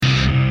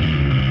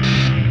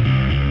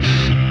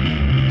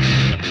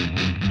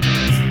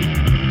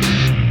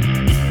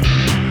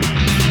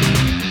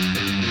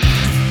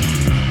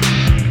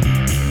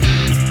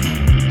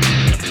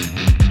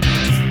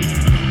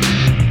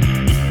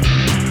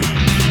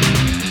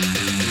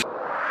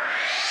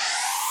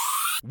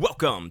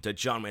Welcome to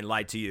John Wayne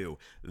Lied to You,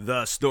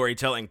 the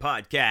storytelling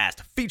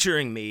podcast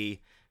featuring me,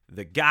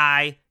 the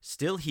guy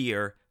still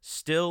here,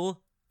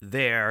 still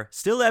there,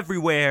 still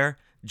everywhere,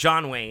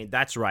 John Wayne.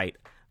 That's right.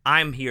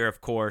 I'm here,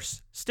 of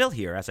course, still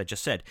here, as I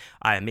just said.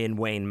 I am in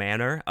Wayne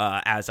Manor,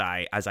 as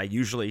I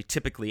usually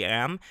typically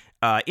am,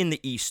 in the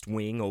East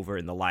Wing over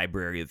in the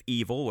Library of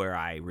Evil, where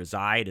I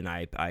reside and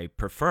I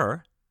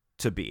prefer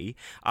to be.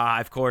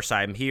 Of course,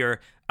 I'm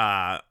here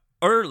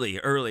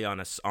early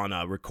on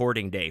a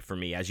recording day for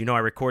me. As you know,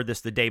 I record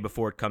this the day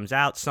before it comes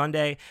out,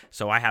 Sunday,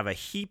 so I have a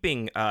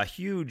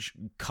huge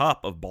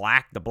cup of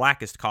the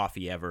blackest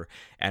coffee ever,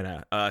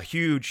 and a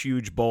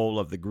huge bowl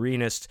of the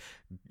greenest,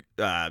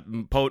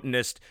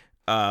 potentest,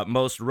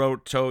 most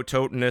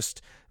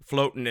rototinest,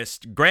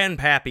 floatinest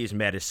Grandpappy's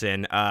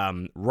medicine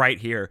right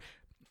here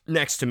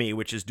next to me,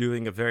 which is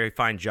doing a very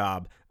fine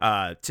job.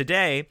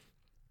 Today,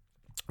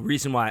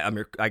 reason why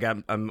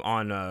I'm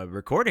on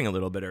recording a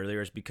little bit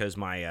earlier is because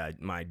my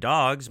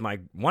dogs, my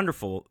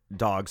wonderful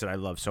dogs that I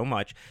love so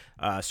much,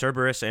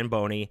 Cerberus and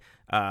Boney,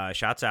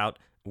 shouts out,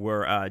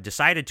 were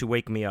decided to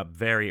wake me up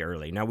very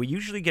early. Now, we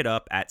usually get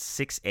up at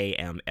 6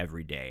 a.m.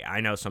 every day. I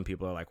know some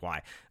people are like,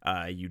 why?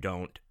 You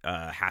don't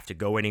have to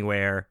go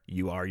anywhere.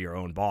 You are your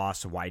own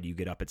boss. Why do you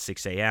get up at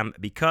 6 a.m.?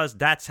 Because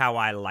that's how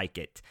I like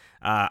it.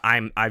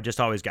 I've just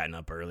always gotten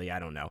up early. I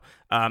don't know.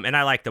 And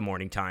I like the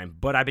morning time.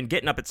 But I've been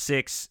getting up at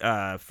 6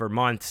 for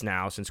months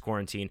now since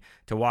quarantine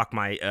to walk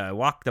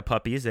walk the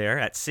puppies there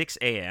at 6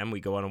 a.m.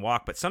 We go on a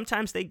walk. But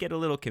sometimes they get a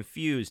little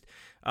confused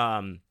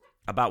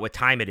about what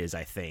time it is.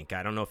 I think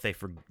I don't know if they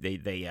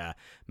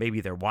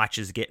maybe their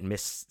watches get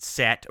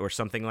misset or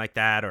something like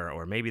that,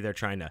 or maybe they're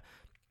trying to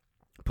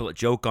pull a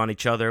joke on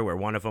each other where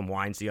one of them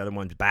winds the other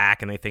one's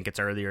back and they think it's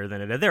earlier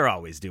than it is. They're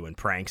always doing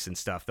pranks and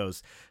stuff,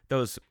 those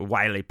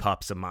wily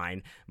pups of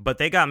mine. But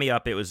they got me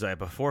up. It was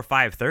before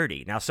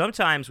 5:30. Now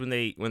sometimes when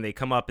they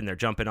come up and they're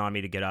jumping on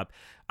me to get up,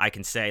 I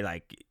can say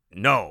like,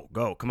 no,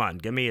 go, come on,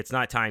 give me, it's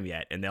not time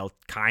yet. And they'll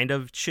kind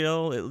of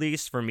chill, at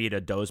least for me to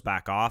doze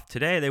back off.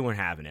 Today, they weren't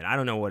having it. I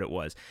don't know what it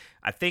was.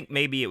 I think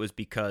maybe it was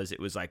because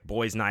it was like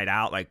boys' night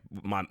out. Like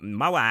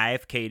my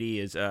wife, Katie,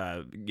 is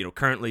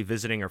currently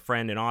visiting her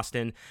friend in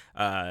Austin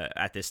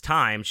at this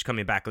time. She's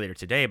coming back later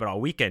today, but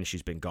all weekend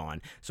she's been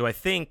gone. So I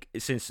think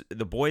since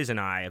the boys and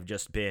I have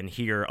just been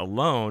here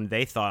alone,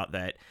 they thought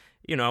that,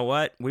 you know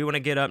what, we want to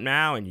get up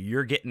now and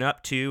you're getting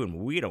up too, and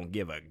we don't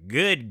give a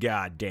good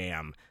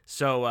goddamn.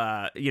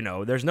 So,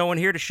 there's no one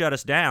here to shut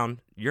us down.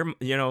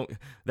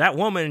 That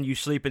woman you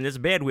sleep in this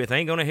bed with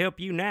ain't going to help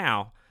you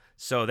now.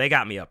 So they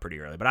got me up pretty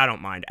early, but I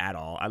don't mind at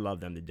all. I love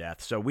them to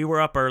death. So we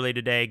were up early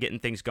today getting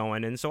things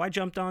going, and so I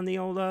jumped on the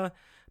old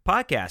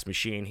podcast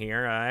machine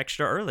here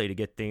extra early to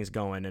get things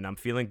going, and I'm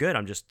feeling good.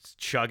 I'm just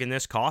chugging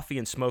this coffee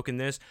and smoking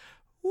this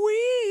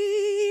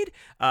weed.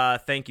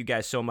 Thank you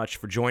guys so much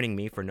for joining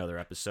me for another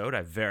episode.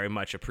 I very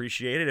much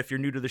appreciate it. If you're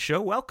new to the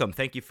show, welcome.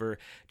 Thank you for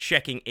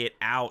checking it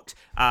out.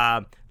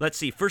 Let's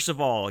see. First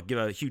of all, give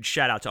a huge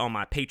shout out to all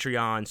my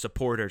Patreon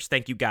supporters.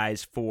 Thank you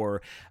guys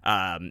for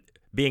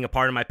being a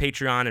part of my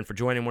Patreon and for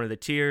joining one of the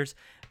tiers.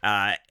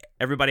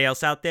 Everybody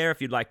else out there, if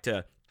you'd like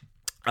to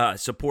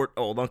support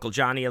old Uncle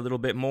Johnny a little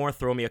bit more,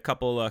 throw me a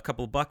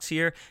couple bucks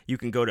here, you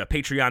can go to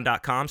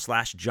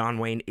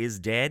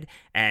patreon.com/JohnWayneIsDead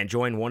and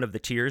join one of the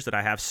tiers that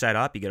I have set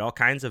up. You get all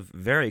kinds of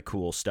very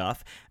cool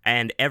stuff,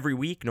 and every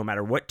week, no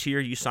matter what tier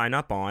you sign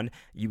up on,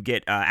 you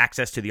get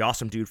access to the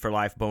Awesome Dude for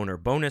Life Boner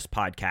bonus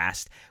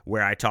podcast,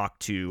 where I talk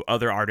to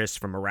other artists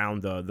from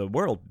around the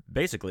world,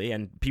 basically,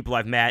 and people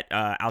I've met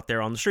out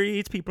there on the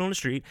streets, people on the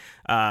street,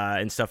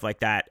 and stuff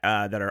like that,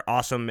 that are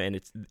awesome, and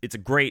it's a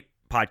great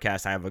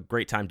podcast. I have a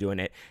great time doing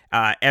it.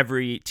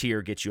 Every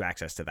tier gets you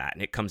access to that,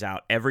 and it comes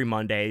out every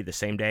Monday, the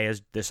same day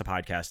as this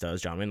podcast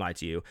does, John Wayne Lied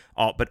to You,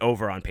 but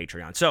over on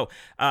Patreon. So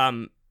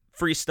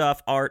free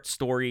stuff, art,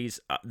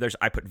 stories.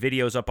 I put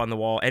videos up on the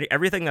wall.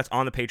 Everything that's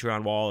on the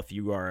Patreon wall, if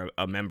you are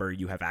a member,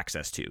 you have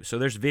access to. So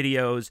there's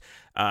videos,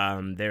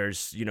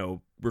 there's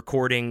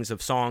recordings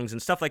of songs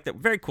and stuff like that.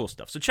 Very cool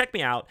stuff. So check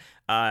me out.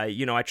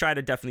 I try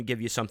to definitely give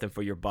you something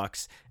for your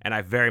bucks, and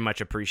I very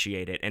much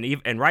appreciate it.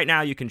 And right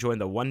now you can join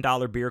the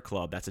 $1 beer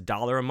club. That's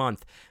 $1 a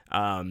month,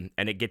 and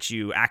it gets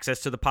you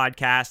access to the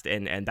podcast,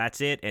 and that's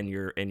it. And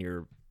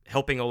you're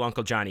helping old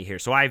Uncle Johnny here.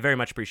 So I very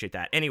much appreciate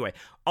that. Anyway,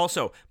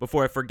 also,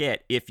 before I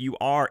forget, if you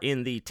are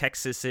in the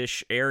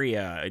Texas-ish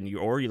area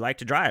or you like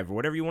to drive or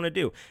whatever you want to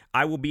do,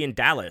 I will be in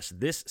Dallas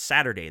this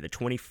Saturday, the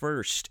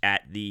 21st,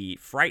 at the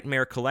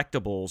Frightmare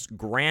Collectibles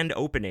grand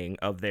opening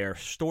of their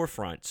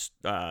storefronts,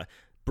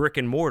 brick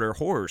and mortar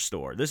horror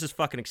store. This is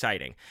fucking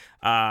exciting.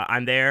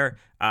 I'm there.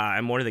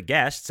 I'm one of the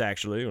guests,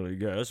 actually,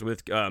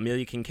 with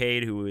Amelia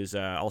Kincaid, who is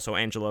also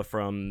Angela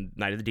from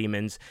Night of the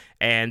Demons.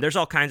 And there's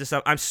all kinds of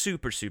stuff. I'm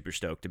super, super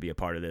stoked to be a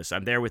part of this.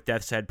 I'm there with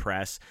Death's Head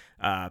Press,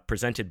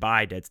 presented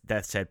by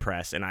Death's Head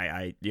Press. And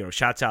I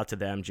shouts out to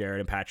them, Jared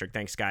and Patrick.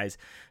 Thanks, guys,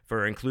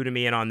 for including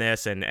me in on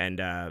this. And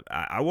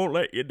I won't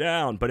let you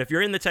down. But if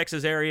you're in the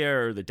Texas area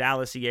or the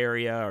Dallas-y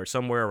area or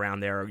somewhere around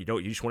there, or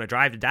you just want to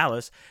drive to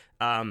Dallas,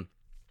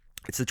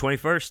 It's the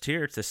 21st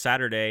here. It's a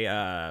Saturday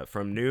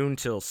from noon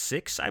till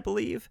 6, I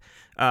believe.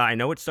 I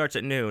know it starts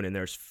at noon, and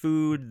there's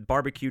food,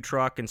 barbecue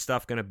truck and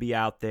stuff going to be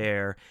out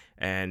there,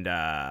 and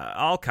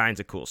all kinds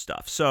of cool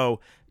stuff. So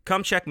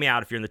come check me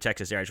out if you're in the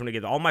Texas area. I just want to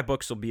get all my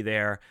books will be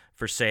there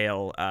for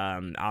sale.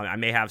 I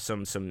may have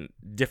some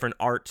different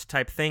art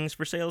type things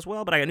for sale as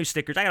well, but I got new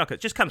stickers.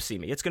 Just come see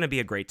me. It's going to be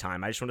a great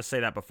time. I just want to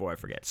say that before I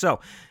forget. So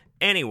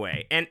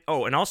anyway, and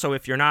also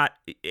if you're not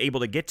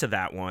able to get to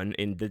that one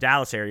in the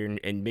Dallas area,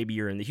 and maybe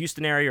you're in the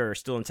Houston area or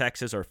still in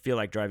Texas or feel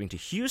like driving to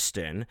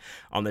Houston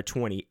on the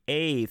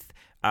 28th,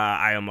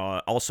 I am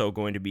also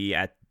going to be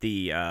at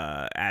the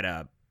at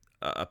a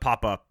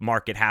pop-up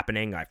market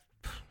happening. I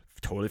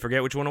totally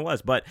forget which one it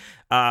was, but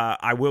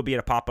I will be at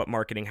a pop-up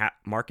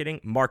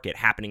market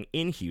happening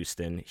in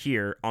Houston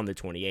here on the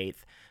 28th.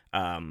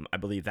 I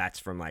believe that's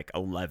from like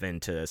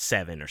 11 to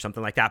 7 or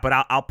something like that,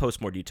 but I'll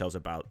post more details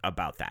about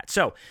that.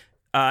 So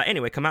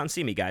anyway, come out and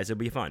see me, guys. It'll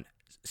be fun.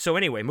 So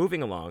anyway,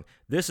 moving along,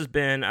 this has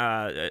been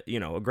a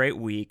great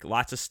week.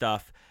 Lots of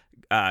stuff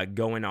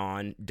going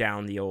on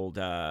down the old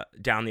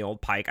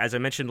pike. As I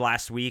mentioned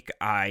last week,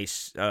 I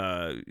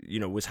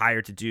was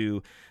hired to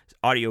do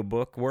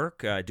audiobook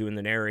work, doing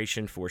the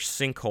narration for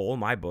Sinkhole,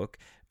 my book,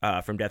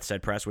 from Death's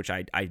Head Press, which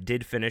I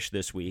did finish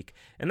this week,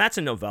 and that's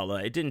a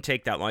novella. It didn't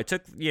take that long. It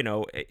took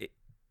the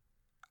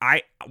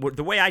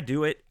way I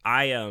do it,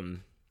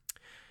 I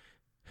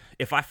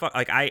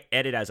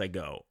edit as I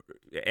go,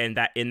 and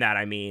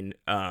I mean,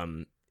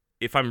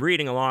 if I'm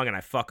reading along and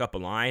I fuck up a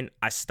line,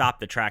 I stop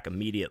the track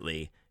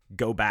immediately,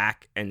 go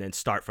back, and then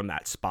start from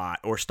that spot,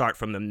 or start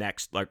from the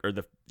next,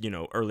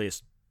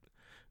 earliest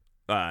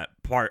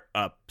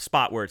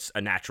spot where it's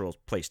a natural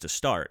place to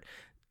start.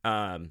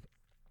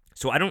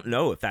 So I don't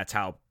know if that's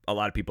how a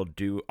lot of people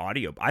do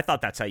audio. I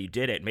thought that's how you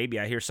did it. Maybe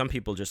I hear some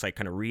people just like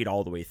kind of read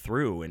all the way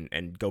through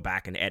and go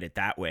back and edit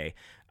that way.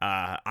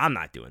 I'm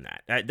not doing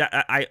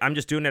that. I'm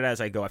just doing it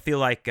as I go. I feel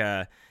like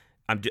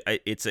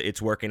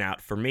it's working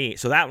out for me.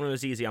 So that one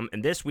was easy.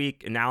 And this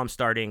week, now I'm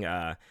starting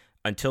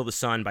Until the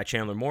Sun by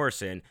Chandler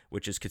Morrison,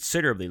 which is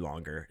considerably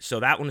longer.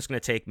 So that one is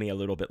going to take me a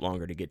little bit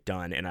longer to get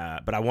done,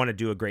 but I want to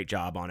do a great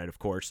job on it, of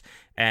course,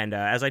 and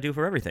as I do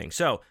for everything.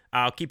 So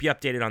I'll keep you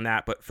updated on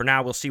that, but for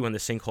now, we'll see when the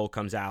Sinkhole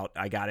comes out.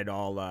 I got it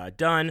all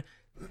done.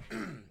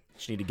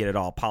 Just need to get it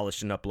all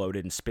polished and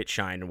uploaded and spit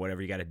shined and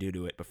whatever you got to do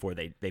to it before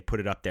they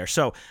put it up there.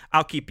 So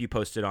I'll keep you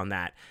posted on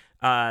that.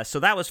 So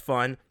that was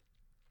fun.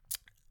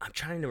 I'm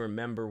trying to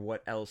remember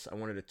what else I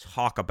wanted to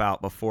talk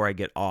about before I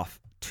get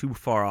too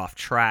far off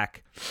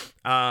track.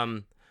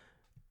 Boom.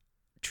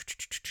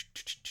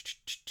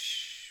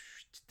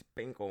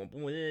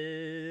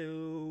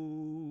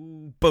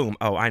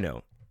 Oh, I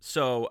know.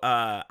 So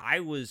I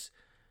was,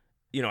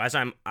 as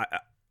I'm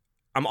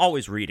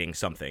always reading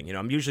something.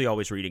 I'm usually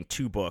always reading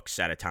 2 books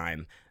at a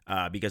time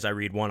because I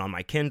read one on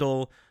my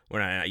Kindle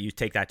when you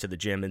take that to the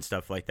gym and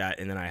stuff like that,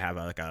 and then I have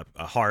a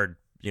hard,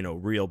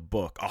 real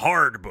book, a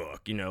hard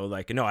book.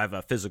 I have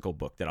a physical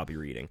book that I'll be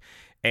reading,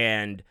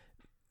 and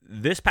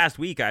this past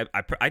week, I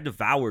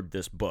devoured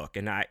this book,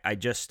 and I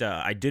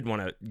did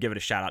want to give it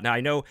a shout out. Now,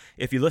 I know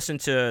if you listen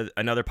to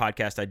another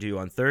podcast I do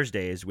on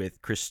Thursdays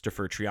with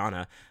Christopher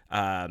Triana,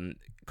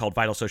 called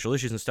Vital Social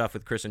Issues and stuff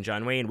with Chris and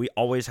John Wayne, we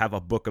always have a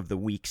Book of the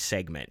Week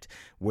segment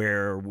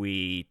where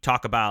we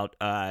talk about,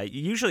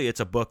 usually it's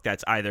a book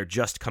that's either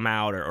just come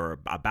out or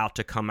about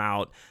to come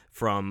out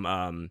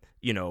from,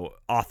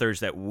 authors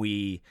that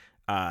we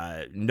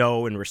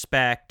know and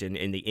respect,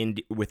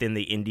 and within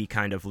the indie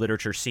kind of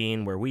literature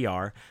scene where we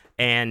are,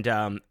 and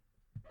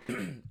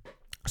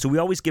so we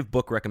always give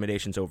book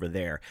recommendations over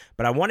there.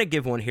 But I want to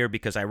give one here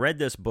because I read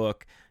this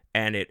book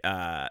and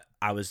I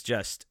was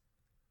just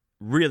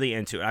really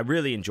into it. I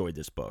really enjoyed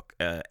this book.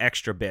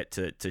 Extra bit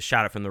to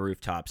shout it from the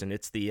rooftops, and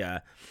it's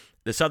the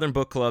Southern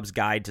Book Club's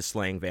Guide to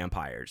Slaying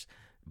Vampires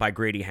by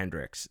Grady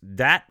Hendrix.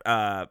 That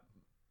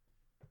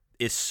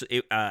it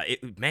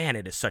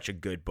is such a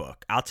good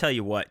book. I'll tell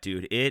you what,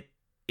 dude, it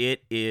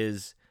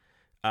is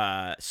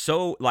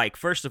so, like,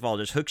 first of all,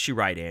 just hooks you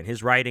right in.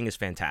 His writing is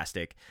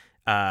fantastic.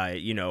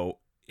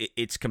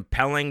 It's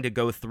compelling to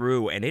go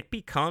through, and it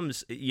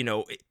becomes,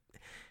 it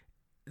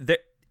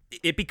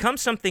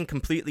becomes something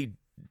completely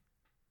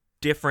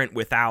different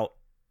without,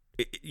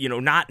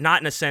 not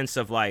in a sense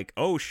of like,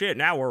 oh shit,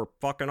 now we're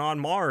fucking on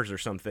Mars or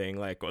something,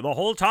 like the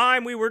whole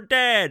time we were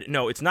dead.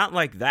 No, it's not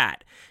like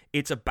that.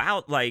 It's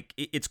about, like,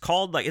 it's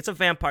called, like, it's a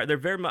vampire. They're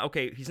very much,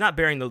 okay, he's not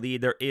bearing the lead.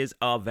 There is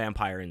a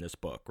vampire in this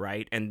book,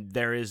 right? And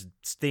there is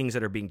things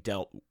that are being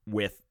dealt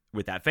with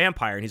that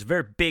vampire, and he's a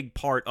very big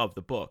part of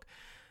the book.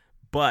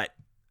 But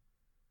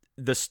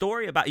the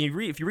story about,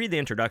 if you read the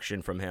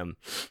introduction from him,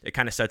 it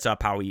kind of sets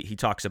up how he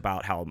talks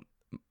about how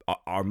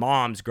our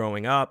moms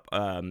growing up,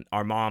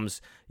 our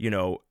moms,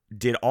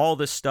 did all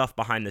this stuff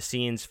behind the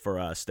scenes for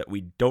us that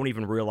we don't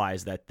even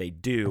realize that they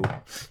do.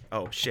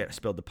 Oh shit, I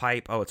spilled the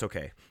pipe. Oh, it's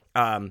okay.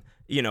 And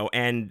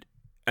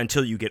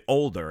until you get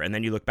older, and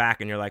then you look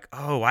back and you're like,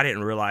 oh, I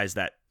didn't realize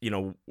that,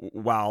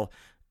 while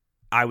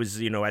I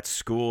was, at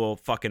school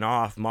fucking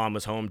off. Mom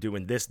was home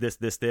doing this,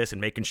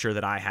 and making sure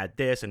that I had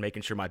this, and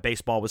making sure my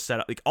baseball was set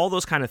up, like all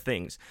those kind of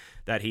things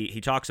that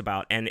he talks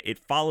about. And it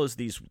follows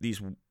these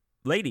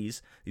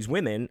ladies, these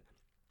women,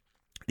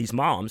 these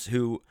moms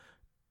who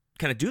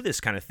kind of do this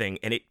kind of thing,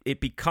 and it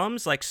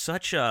becomes like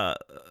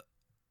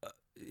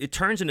it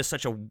turns into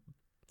such a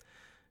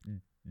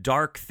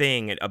dark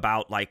thing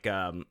about like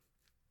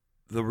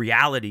the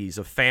realities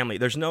of family.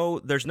 There's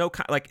no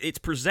like, it's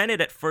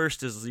presented at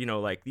first as,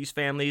 like these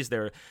families,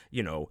 they're,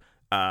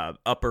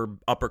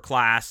 upper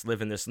class,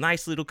 live in this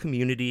nice little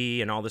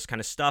community and all this kind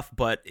of stuff,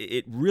 but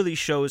it really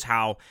shows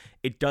how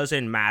it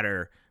doesn't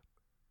matter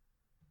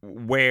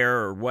where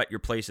or what your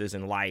place is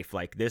in life.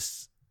 Like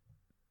this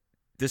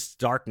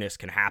darkness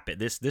can happen.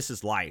 This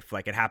is life.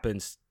 Like, it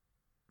happens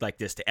like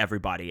this to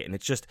everybody, and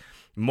it's just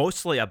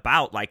mostly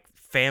about like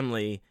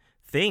family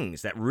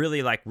things that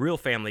really, like, real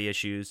family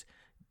issues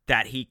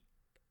that he,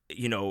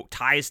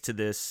 ties to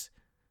this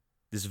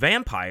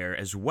vampire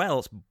as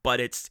well. But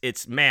it's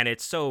man,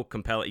 it's so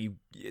compelling.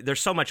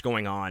 There's so much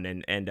going on,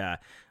 and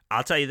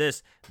I'll tell you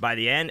this: by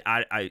the end,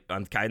 I'm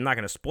not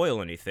going to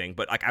spoil anything,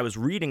 but like, I was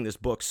reading this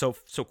book so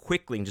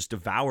quickly and just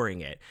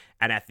devouring it,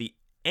 and at the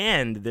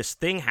end,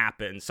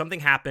 something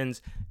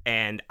happens,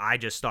 and I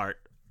just start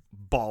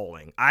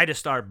bawling.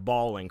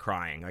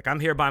 Crying. Like, I'm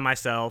here by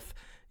myself.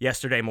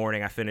 Yesterday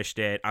morning, I finished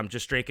it. I'm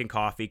just drinking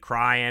coffee,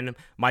 crying.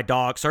 My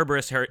dog,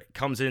 Cerberus,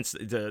 comes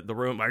into the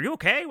room. Are you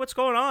okay? What's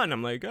going on?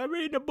 I'm like, I'm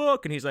reading a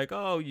book. And he's like,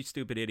 oh, you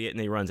stupid idiot. And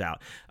then he runs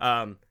out.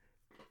 I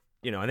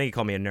think he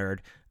called me a nerd.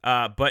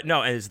 But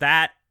no, as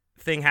that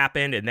thing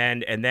happened, and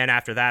then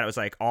after that, it was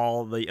like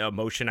all the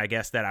emotion, I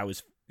guess, that I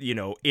was,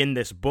 in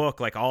this book,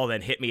 like, all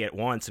then hit me at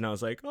once. And I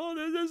was like, oh,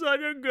 this is such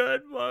a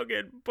good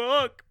fucking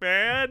book,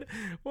 man.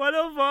 What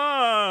the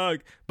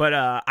fuck? But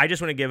I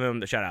just want to give him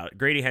the shout out.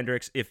 Grady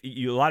Hendrix, a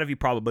lot of you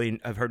probably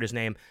have heard his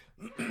name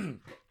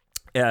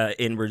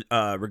in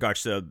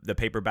regards to the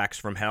Paperbacks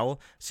from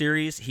Hell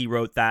series. He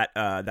wrote that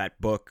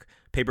book,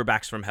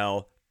 Paperbacks from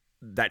Hell,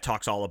 that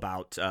talks all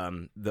about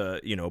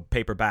the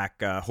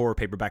paperback horror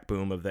paperback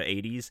boom of the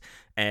 80s,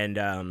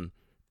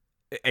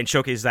 and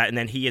showcase that. And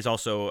then he is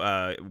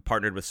also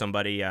partnered with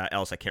somebody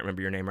else. I can't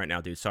remember your name right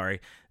now, dude. Sorry.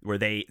 Where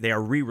they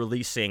are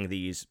re-releasing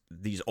these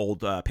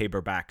old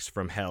paperbacks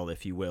from hell,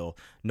 if you will,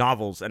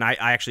 novels. And I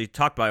actually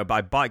talked about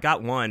it. I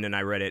got one, and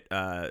I read it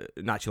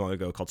not too long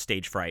ago, called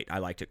Stage Fright. I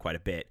liked it quite a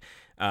bit.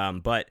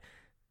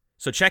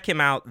 So check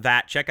him out.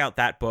 Check out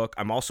that book.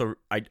 I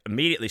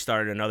immediately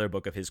started another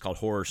book of his called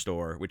Horror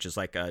Store, which is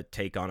like a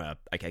take on a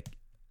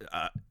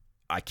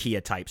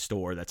IKEA type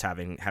store that's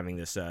having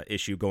this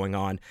issue going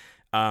on.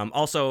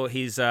 Also,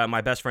 he's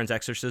My Best Friend's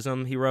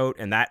Exorcism, he wrote,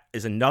 and that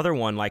is another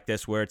one like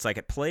this, where it's like,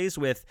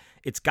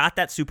 it's got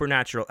that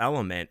supernatural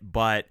element,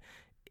 but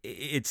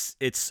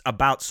it's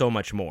about so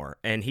much more,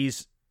 and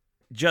he's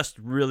just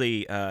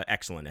really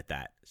excellent at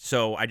that.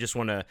 So I just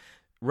want to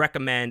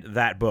recommend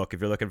that book if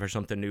you're looking for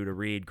something new to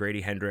read.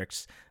 Grady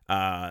Hendrix,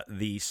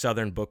 The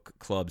Southern Book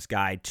Club's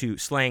Guide to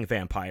Slaying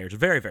Vampires.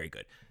 Very, very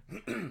good.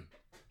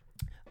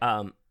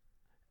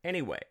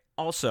 Anyway,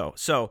 also,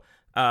 so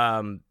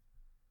I've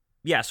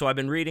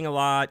been reading a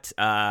lot.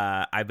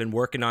 I've been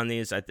working on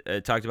these. I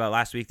talked about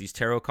last week, these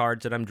tarot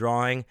cards that I'm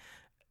drawing.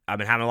 I've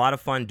been having a lot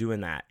of fun doing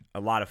that. A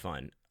lot of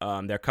fun.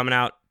 They're coming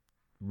out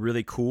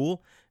really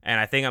cool, and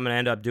I think I'm going to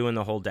end up doing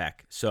the whole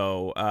deck.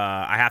 So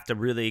I have to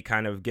really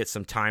kind of get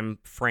some time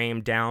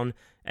frame down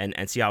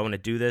and see how I want to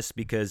do this,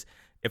 because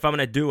if I'm going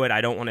to do it,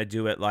 I don't want to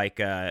do it like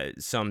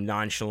some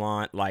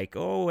nonchalant, like,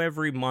 oh,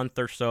 every month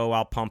or so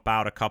I'll pump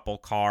out a couple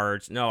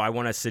cards. No, I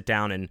want to sit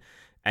down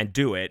and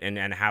do it and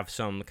have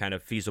some kind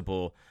of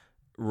feasible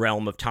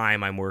realm of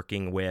time I'm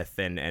working with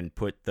and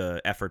put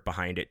the effort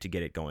behind it to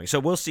get it going. So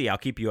we'll see. I'll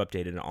keep you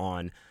updated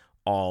on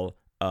all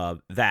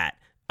of that.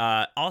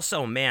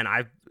 Also, man,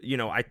 I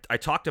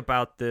talked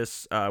about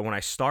this when I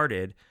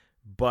started,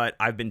 but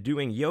I've been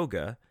doing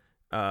yoga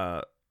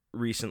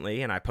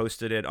recently, and I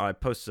posted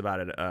about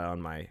it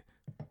on my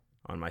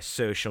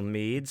social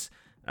medias.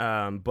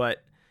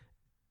 But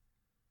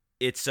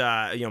it's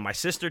my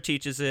sister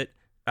teaches it.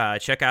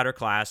 Check out her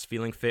class,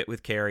 Feeling Fit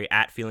with Carrie,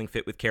 at Feeling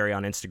Fit with Carrie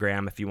on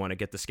Instagram if you want to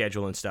get the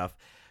schedule and stuff.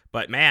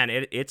 But man,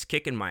 it's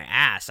kicking my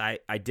ass. I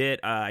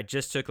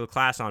just took a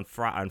class on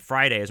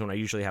Fridays when I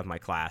usually have my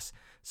class.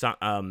 So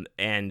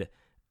and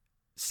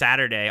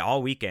Saturday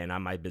all weekend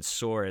I've been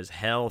sore as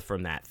hell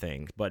from that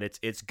thing. But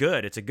it's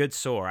good. It's a good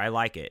sore. I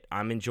like it.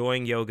 I'm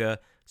enjoying yoga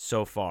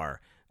so far.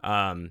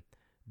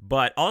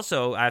 But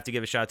also I have to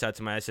give a shout out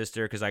to my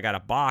sister, because I got a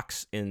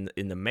box in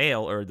the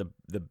mail, or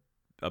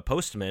a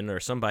postman or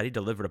somebody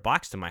delivered a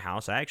box to my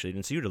house. I actually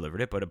didn't see who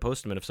delivered it, but a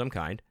postman of some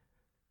kind,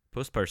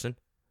 post person.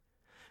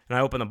 And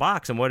I opened the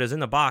box, and what is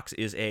in the box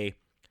is a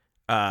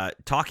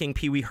talking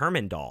Pee Wee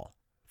Herman doll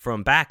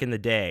from back in the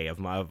day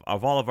of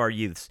all of our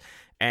youths.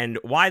 And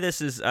why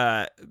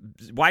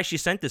she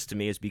sent this to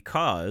me is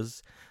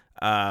because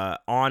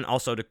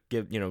also to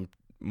give,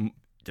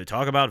 to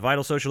talk about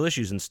vital social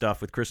issues and stuff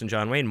with Chris and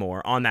John Wayne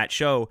more. On that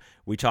show,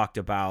 we talked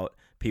about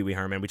Pee Wee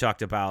Herman. We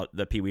talked about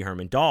the Pee Wee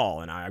Herman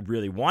doll, and I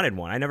really wanted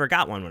one. I never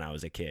got one when I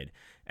was a kid.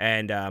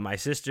 And my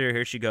sister,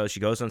 here she goes.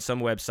 She goes on some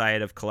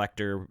website of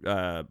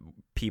collector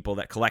people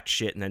that collect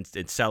shit and then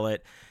sell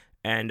it,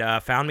 and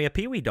found me a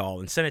Pee Wee doll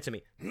and sent it to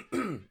me.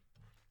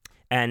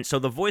 And so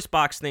the voice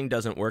box thing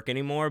doesn't work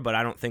anymore, but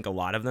I don't think a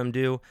lot of them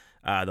do.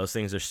 Those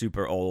things are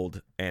super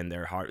old and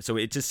they're hard. So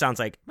it just sounds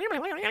like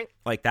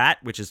that,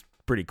 which is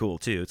pretty cool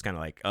too. It's kind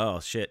of like, oh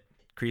shit,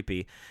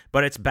 creepy,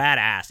 but it's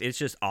badass. It's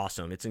just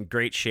awesome. It's in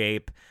great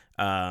shape.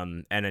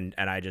 And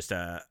I just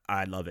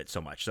I love it so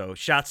much. So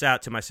shouts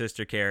out to my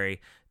sister Carrie.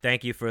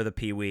 Thank you for the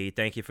Pee Wee.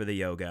 Thank you for the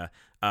yoga.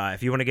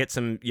 If you want to get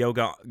some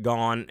yoga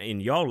gone in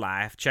your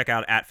life, check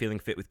out @Feeling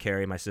Fit with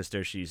Carrie, my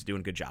sister. She's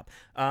doing a good job.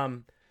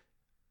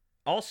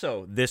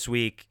 Also, this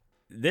week,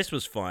 this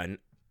was fun.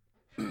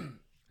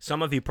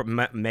 Some of you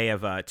may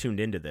have tuned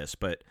into this,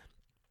 but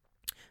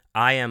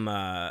I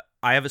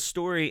have a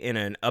story in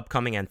an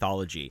upcoming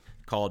anthology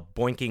called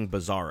Boinking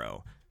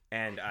Bizarro.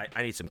 And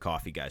I need some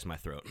coffee, guys. My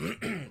throat.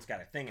 It's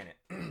got a thing in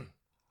it.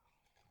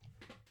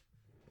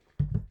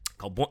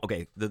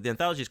 The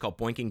anthology is called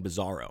Boinking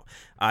Bizarro.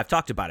 I've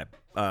talked about it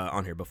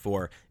on here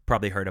before.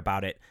 Probably heard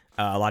about it.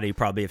 A lot of you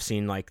probably have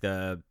seen like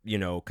the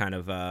kind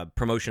of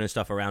promotion and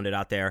stuff around it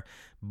out there.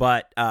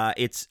 But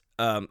it's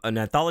an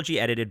anthology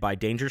edited by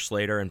Danger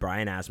Slater and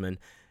Brian Asman.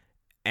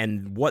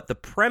 And what the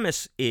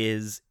premise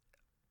is,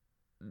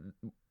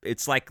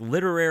 it's like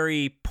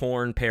literary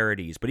porn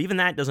parodies. But even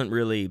that doesn't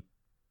really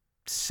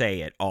say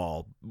it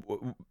all.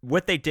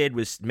 What they did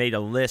was made a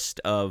list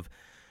of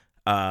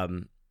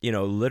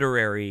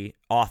literary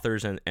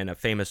authors and a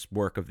famous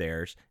work of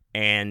theirs,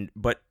 and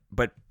but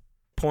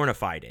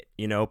pornified it,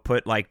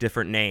 put like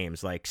different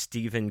names like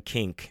Stephen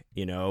Kink,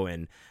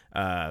 and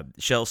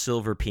Shel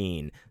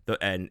Silverstein,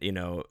 and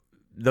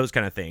those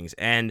kind of things.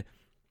 And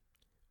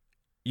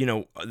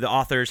the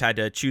authors had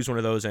to choose one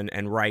of those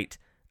and write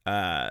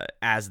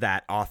as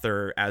that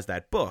author, as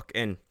that book.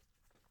 And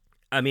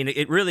I mean,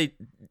 it really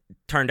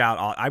turned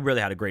out, I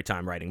really had a great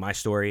time writing my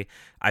story.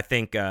 I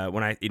think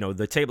when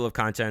the table of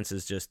contents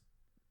is just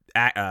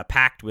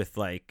packed with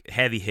like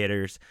heavy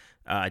hitters.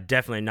 You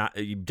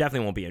definitely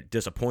won't be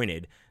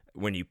disappointed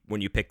when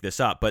you pick this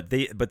up. But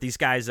these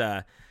guys,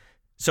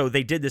 so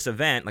they did this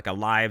event, like a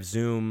live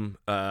Zoom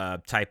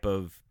type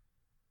of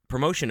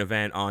promotion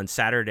event on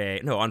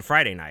Friday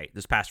night,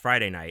 this past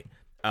Friday night.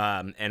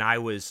 And I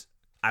was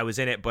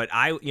in it, but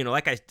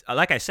like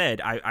I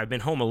said, I've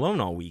been home alone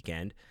all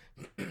weekend.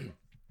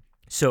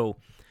 So,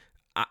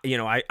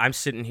 I'm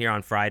sitting here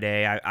on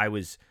Friday. I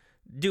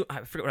forget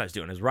what I was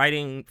doing. I was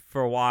writing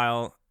for a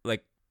while,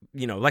 like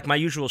my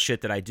usual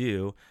shit that I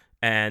do.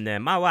 And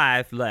then my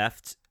wife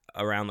left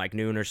around like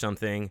noon or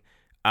something.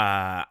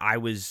 I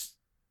was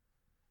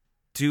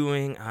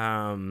doing,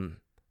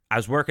 I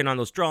was working on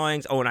those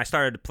drawings. Oh, and I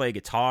started to play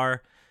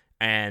guitar.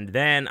 And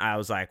then I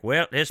was like,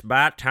 well, it's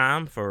about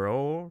time for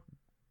old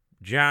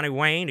Johnny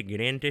Wayne to get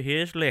into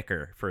his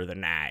liquor for the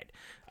night.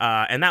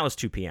 And that was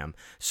 2 p.m.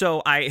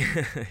 So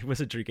I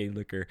wasn't drinking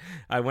liquor.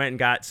 I went and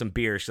got some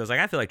beers. So I was like,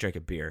 I feel like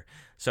drinking beer.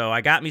 So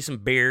I got me some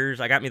beers.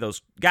 I got me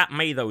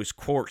those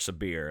quarts of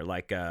beer.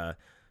 Like I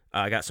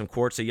got some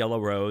quarts of Yellow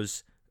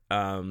Rose,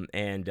 and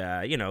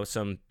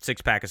some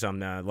 6-pack of some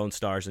Lone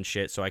Stars and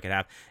shit, so I could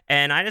have.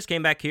 And I just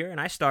came back here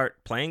and I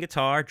start playing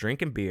guitar,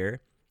 drinking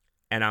beer,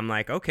 and I'm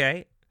like,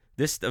 okay.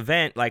 This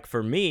event, like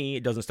for me,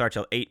 it doesn't start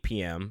till 8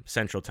 p.m.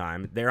 Central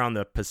Time. They're on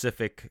the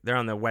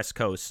West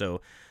Coast,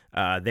 so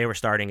they were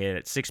starting it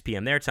at 6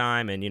 p.m. their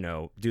time, and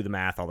do the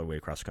math all the way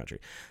across the country.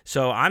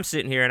 So I'm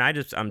sitting here and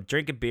I'm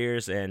drinking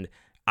beers, and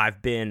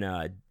I've been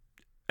I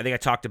think I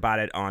talked about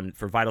it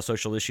for Vital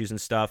Social Issues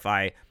and stuff.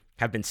 I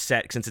have been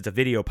set, since it's a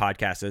video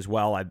podcast as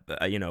well.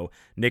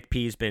 Nick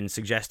P's been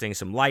suggesting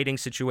some lighting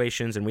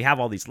situations, and we have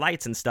all these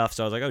lights and stuff.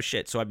 So I was like, oh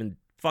shit. So I've been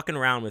fucking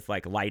around with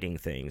like lighting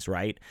things,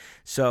 right?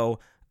 So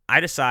I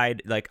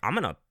decide like I'm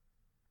gonna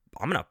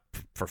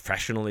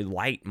professionally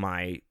light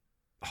my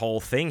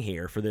whole thing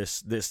here for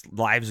this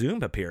live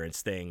Zoom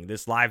appearance thing,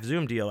 this live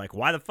Zoom deal. Like,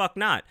 why the fuck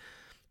not?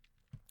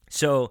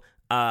 So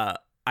I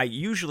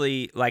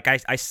usually, like, I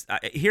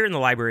here in the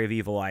Library of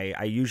Evil,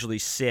 I usually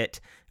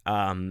sit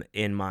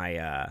in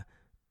my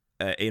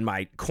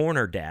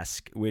corner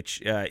desk,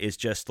 which is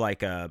just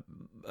like a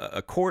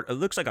it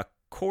looks like a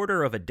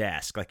quarter of a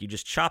desk. Like you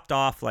just chopped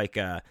off like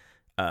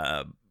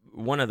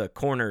one of the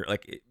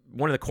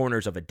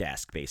corners of a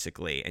desk,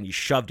 basically, and you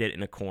shoved it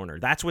in a corner.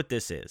 That's what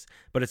this is,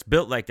 but it's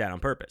built like that on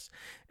purpose.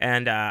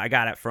 And I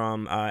got it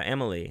from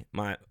Emily,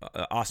 my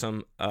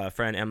awesome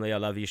friend Emily. I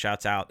love you.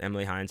 Shouts out,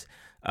 Emily Hines.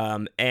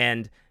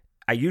 And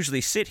I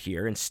usually sit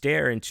here and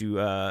stare into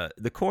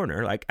the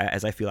corner, like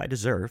as I feel I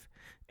deserve.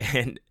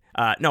 And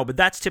no, but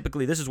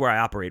this is where I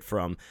operate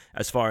from,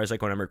 as far as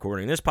like when I'm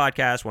recording this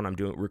podcast, when I'm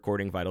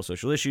recording Vital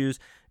Social Issues.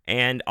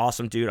 And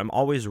awesome, dude, I'm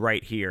always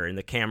right here, and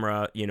the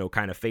camera,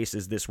 kind of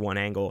faces this one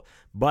angle.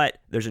 But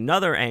there's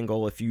another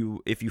angle. If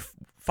you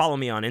follow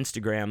me on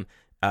Instagram,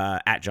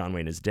 at John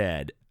Wayne is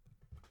Dead,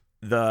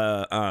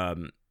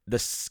 the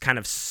this kind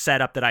of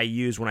setup that I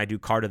use when I do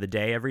card of the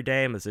day every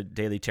day. It's a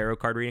daily tarot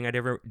card reading I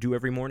do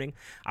every morning.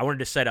 I wanted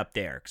to set up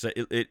there because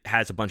it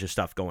has a bunch of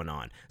stuff going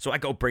on. So I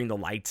go bring the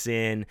lights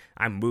in.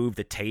 I move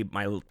the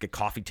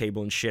coffee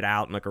table and shit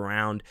out and look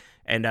around.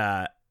 And,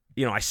 I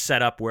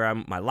set up where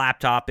my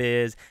laptop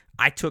is.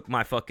 I took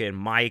my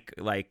fucking mic,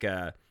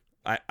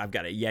 I've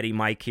got a Yeti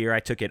mic here.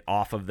 I took it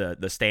off of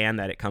the stand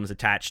that it comes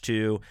attached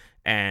to.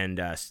 And,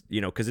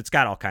 because it's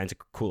got all kinds of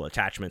cool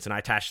attachments. And I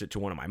attached it to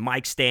one of my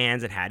mic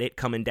stands and had it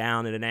coming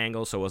down at an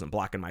angle so it wasn't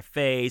blocking my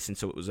face. And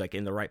so it was like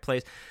in the right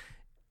place.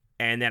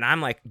 And then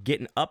I'm like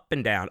getting up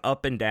and down,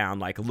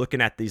 like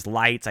looking at these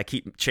lights. I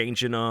keep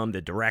changing them,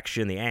 the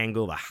direction, the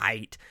angle, the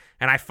height.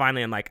 And I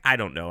finally am like, I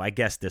don't know. I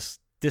guess this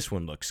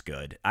one looks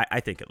good. I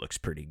think it looks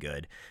pretty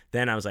good.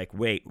 Then I was like,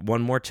 wait,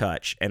 one more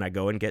touch. And I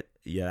go and get,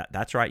 yeah,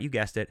 that's right, you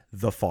guessed it,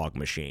 the fog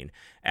machine.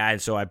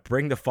 And so I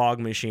bring the fog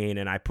machine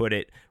and I put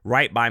it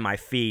right by my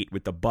feet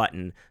with the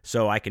button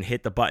so I can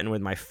hit the button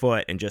with my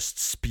foot and just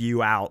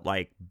spew out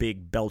like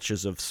big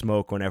belches of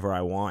smoke whenever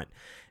I want.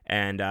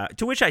 And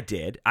to which I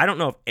did. I don't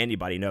know if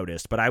anybody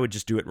noticed, but I would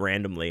just do it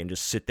randomly and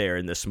just sit there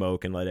in the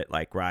smoke and let it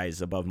like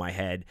rise above my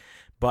head.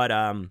 But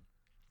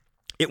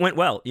it went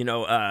well.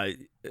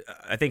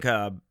 I think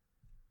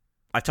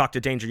I talked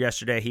to Danger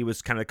yesterday. He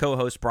was kind of the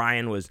co-host.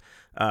 Brian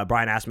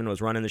Assman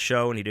was running the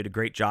show, and he did a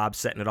great job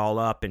setting it all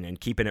up and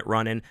keeping it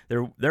running.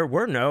 There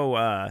were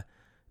no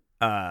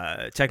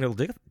technical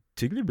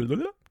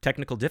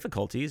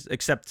difficulties,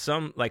 except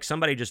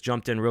somebody just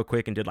jumped in real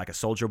quick and did like a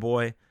Soldier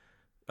Boy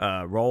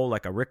roll,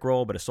 like a Rick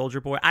roll, but a Soldier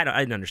Boy. I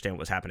didn't understand what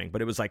was happening,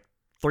 but it was like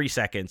 3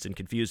 seconds and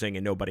confusing,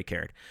 and nobody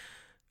cared.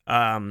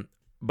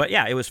 But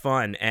yeah, it was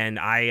fun, and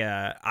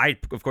I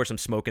of course I'm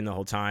smoking the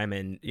whole time,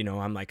 and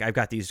I'm like I've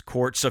got these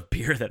quarts of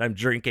beer that I'm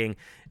drinking,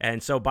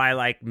 and so by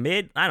like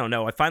I don't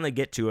know, I finally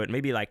get to it,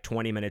 maybe like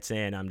 20 minutes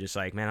in, I'm just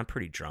like, man, I'm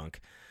pretty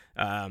drunk.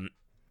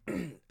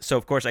 So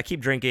of course I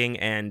keep drinking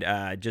and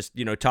just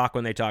talk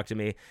when they talk to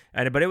me,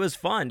 but it was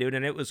fun, dude,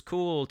 and it was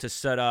cool to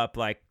set up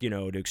like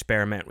to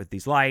experiment with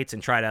these lights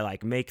and try to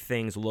like make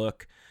things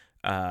look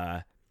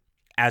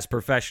as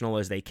professional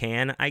as they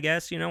can, I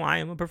guess. I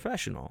am a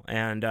professional,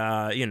 and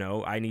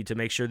I need to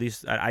make sure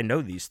I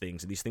know these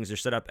things. These things are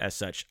set up as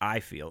such,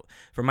 I feel,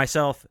 for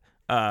myself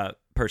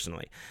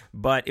personally.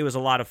 But it was a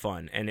lot of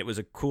fun, and it was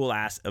a cool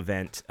ass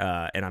event,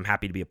 and I'm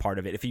happy to be a part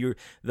of it.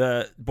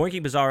 The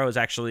Boinking Bizarro is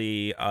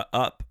actually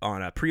up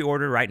on a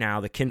pre-order right now.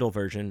 The Kindle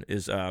version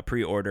is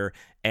pre-order,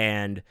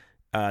 and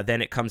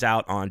then it comes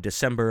out on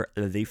December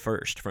the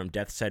 1st from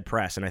Death's Head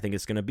Press, and I think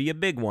it's going to be a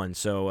big one,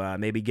 so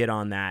maybe get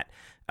on that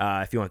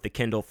if you want the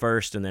Kindle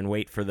first, and then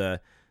wait for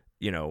the,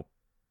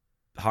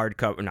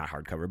 hardcover, not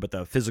hardcover, but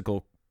the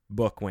physical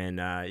book when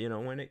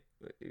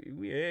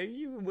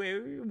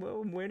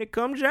it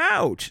comes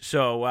out.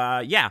 So,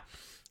 yeah.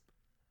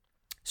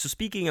 So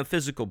speaking of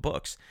physical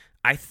books,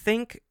 I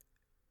think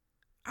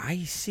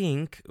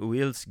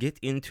we'll get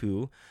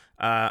into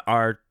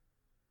our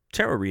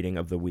tarot reading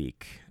of the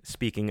week.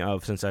 Speaking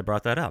of, since I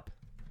brought that up.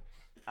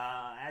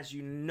 As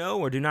you know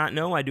or do not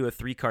know, I do a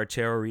 3-card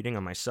tarot reading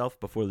on myself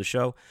before the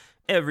show.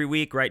 Every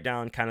week, write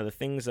down kind of the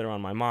things that are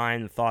on my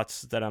mind, the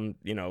thoughts that I'm,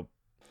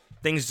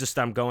 things just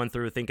I'm going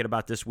through, thinking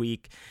about this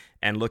week,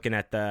 and looking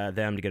at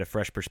them to get a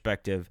fresh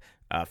perspective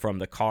from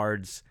the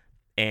cards,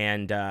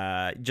 and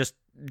just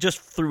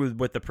through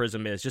what the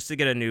prism is, just to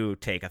get a new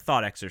take, a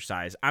thought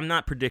exercise. I'm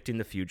not predicting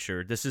the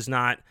future. This is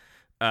not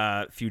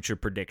future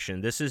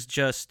prediction. This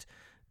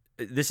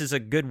is a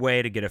good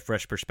way to get a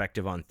fresh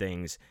perspective on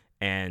things,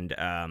 and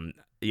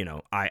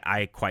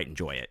I quite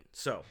enjoy it.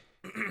 So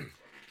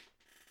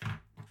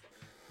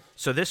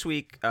so this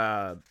week,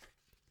 the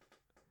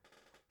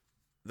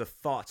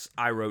thoughts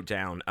I wrote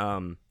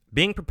down,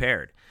 being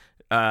prepared,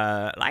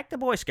 like the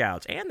Boy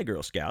Scouts and the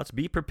Girl Scouts,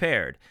 be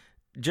prepared.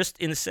 Just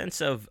in the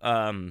sense of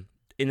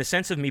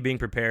me being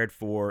prepared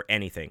for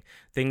anything.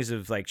 Things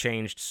have like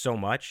changed so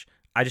much.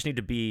 I just need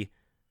to be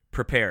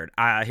prepared.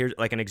 Here's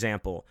like an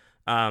example.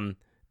 I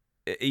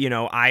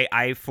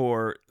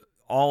for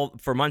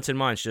months and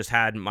months just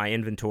had my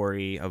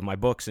inventory of my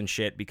books and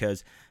shit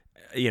because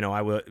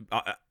I would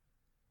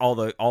all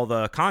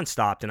the cons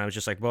stopped, and I was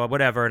just like, well,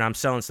 whatever, and I'm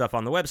selling stuff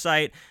on the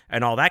website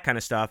and all that kind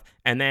of stuff,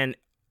 and then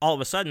all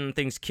of a sudden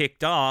things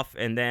kicked off,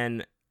 and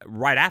then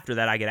right after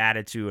that I get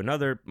added to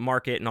another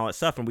market and all that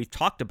stuff, and we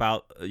talked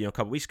about a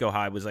couple weeks ago how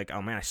I was like,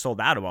 oh man, I sold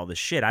out of all this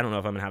shit, I don't know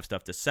if I'm gonna have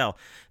stuff to sell.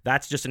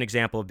 That's just an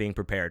example of being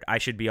prepared. I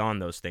should be on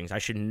those things. I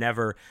should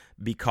never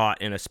be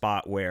caught in a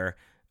spot where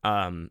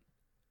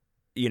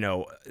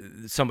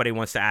somebody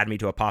wants to add me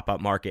to a pop-up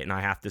market and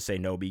I have to say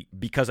no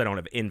because I don't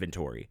have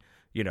inventory.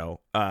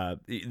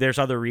 There's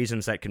other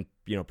reasons that can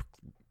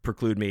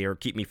preclude me or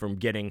keep me from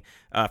getting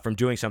from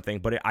doing something,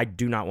 but I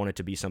do not want it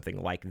to be something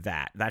like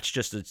that. That's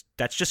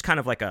just kind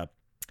of like a,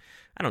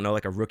 I don't know,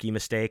 like a rookie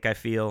mistake. I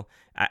feel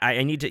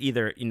I need to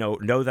either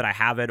know that I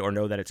have it or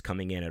know that it's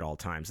coming in at all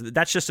times.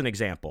 That's just an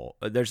example.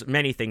 There's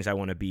many things I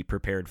want to be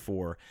prepared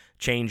for.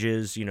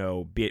 Changes,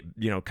 kind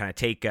of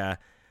take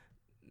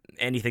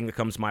anything that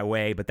comes my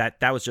way. But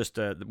that was just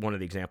one of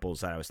the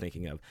examples that I was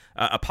thinking of.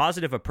 A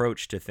positive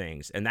approach to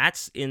things, and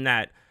that's in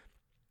that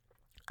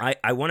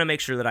I want to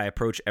make sure that I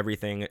approach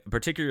everything,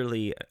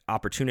 particularly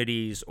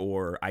opportunities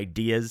or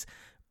ideas,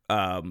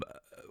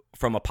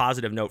 from a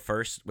positive note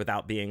first,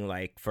 without being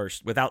like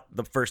without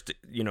the first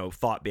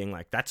thought being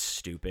like, that's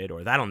stupid,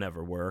 or that'll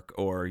never work,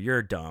 or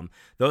you're dumb.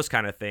 Those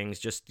kind of things.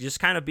 Just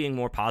kind of being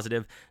more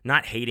positive,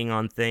 not hating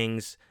on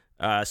things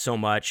so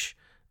much,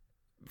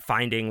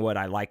 finding what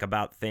I like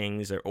about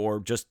things,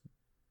 or just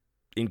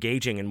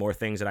engaging in more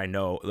things that I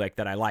know, like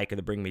that I like, and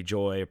that bring me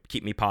joy,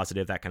 keep me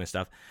positive, that kind of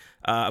stuff.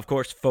 Of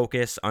course,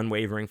 focus,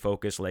 unwavering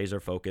focus, laser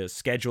focus,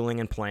 scheduling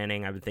and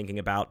planning I've been thinking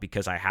about,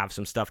 because I have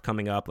some stuff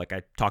coming up, like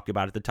I talked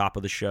about at the top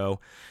of the show.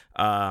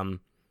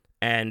 And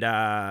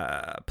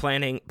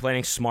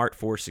planning smart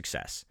for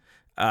success.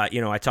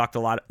 I talked a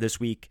lot this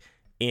week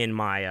in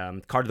my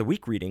Card of the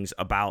Week readings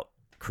about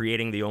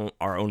creating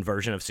our own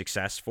version of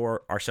success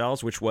for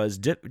ourselves, which was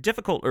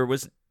difficult, or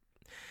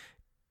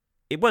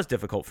it was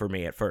difficult for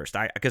me at first,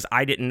 because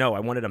I didn't know. I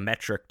wanted a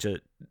metric to,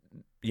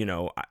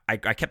 I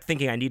kept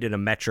thinking I needed a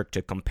metric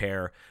to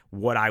compare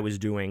what I was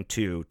doing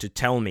to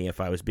tell me if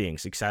I was being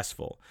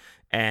successful.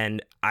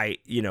 And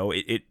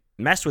it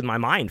messed with my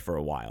mind for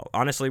a while,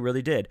 honestly,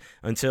 really did,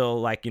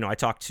 until I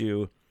talked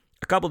to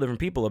a couple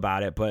different people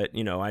about it. But,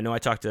 I know I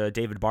talked to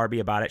David Barbie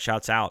about it,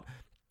 shouts out,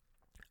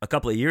 a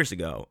couple of years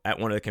ago at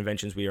one of the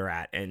conventions we were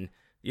at. And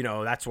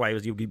that's why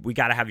we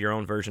got to have your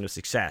own version of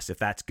success. If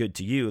that's good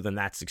to you, then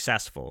that's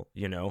successful,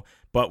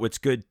 But what's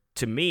good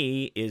to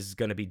me is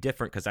going to be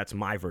different, because that's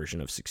my version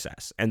of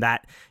success. And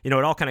that, it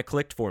all kind of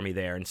clicked for me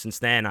there. And since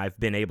then, I've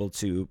been able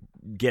to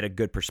get a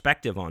good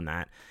perspective on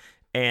that.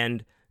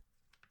 And,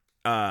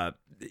 so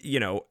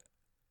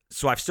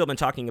I've still been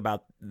talking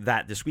about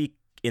that this week,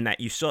 in that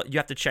you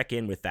have to check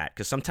in with that,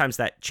 because sometimes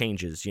that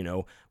changes,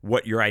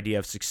 what your idea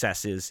of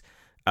success is.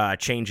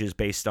 Changes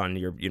based on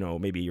your,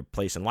 maybe your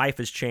place in life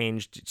has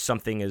changed.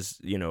 Something is,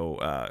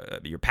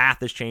 your path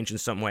has changed in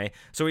some way.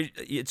 So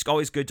it's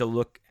always good to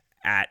look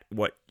at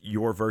what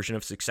your version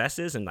of success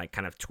is, and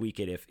kind of tweak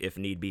it if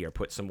need be, or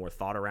put some more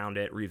thought around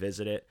it,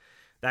 revisit it,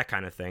 that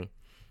kind of thing.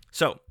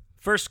 So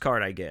first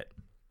card today,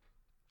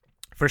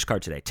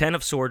 10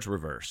 of Swords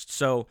reversed.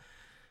 So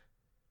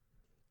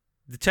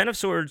the 10 of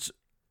Swords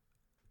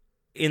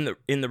in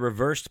the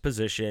reversed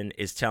position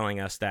is telling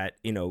us that,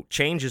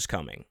 change is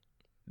coming.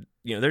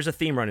 There's a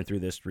theme running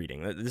through this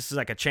reading. This is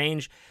like a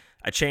change.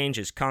 A change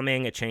is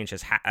coming. A change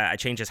is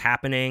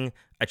happening.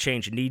 A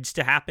change needs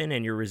to happen,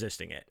 and you're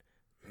resisting it.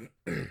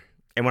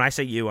 And when I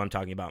say you, I'm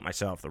talking about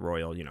myself, the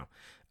royal.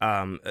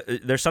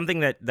 There's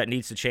something that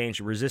needs to change.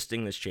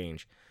 Resisting this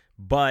change,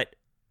 but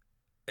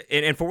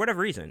and for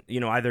whatever reason,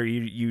 either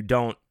you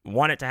don't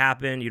want it to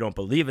happen, you don't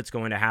believe it's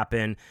going to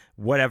happen,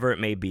 whatever it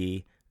may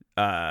be,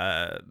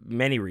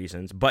 many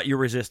reasons, but you're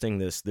resisting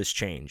this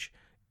change.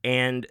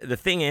 And the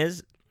thing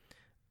is,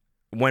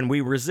 when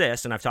we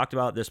resist, and I've talked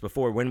about this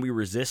before, when we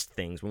resist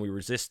things, when we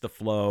resist the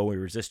flow, we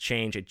resist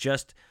change,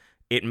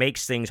 it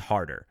makes things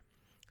harder.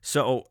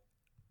 So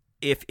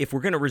if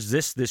we're going to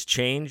resist this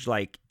change,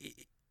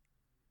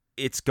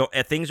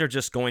 things are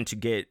just going to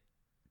get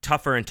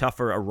tougher and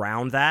tougher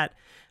around that,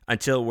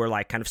 until we're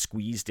kind of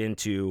squeezed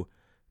into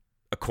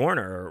a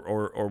corner,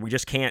 or we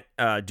just can't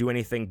do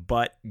anything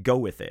but go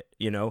with it,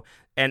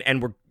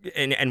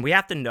 and we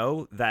have to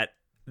know that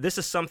this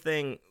is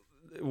something.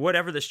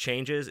 Whatever this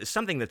change is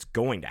something that's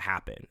going to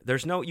happen.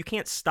 You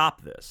can't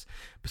stop this.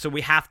 So we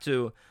have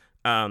to,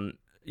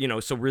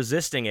 so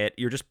resisting it,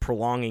 you're just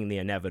prolonging the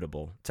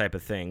inevitable type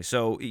of thing.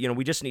 So,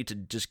 we just need to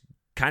just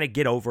kind of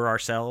get over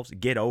ourselves,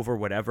 get over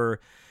whatever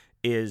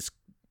is,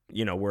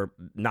 we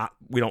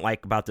don't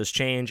like about this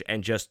change,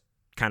 and just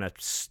kind of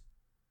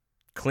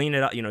clean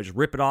it up, just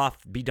rip it off,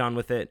 be done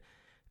with it.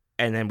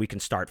 And then we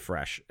can start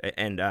fresh.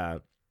 And,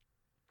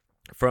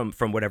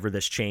 from whatever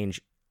this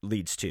change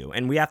leads to.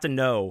 And we have to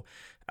know,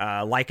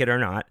 like it or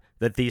not,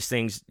 that these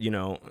things,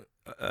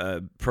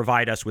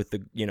 provide us with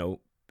the,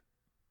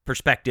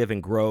 perspective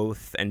and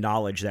growth and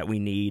knowledge that we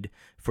need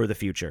for the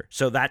future.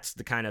 So that's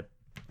the kind of,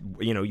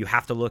 you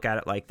have to look at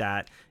it like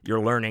that.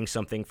 You're learning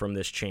something from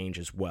this change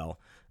as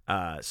well.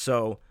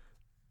 So,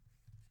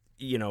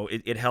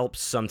 it helps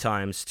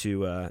sometimes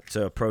to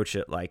approach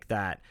it like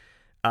that.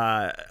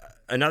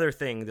 Another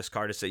thing this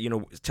card is,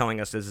 telling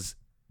us is,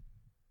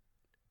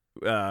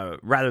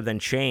 rather than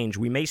change,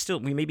 we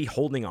may be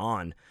holding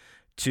on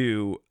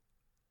to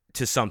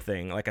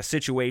something, like a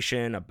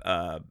situation,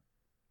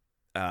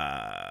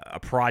 a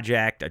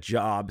project, a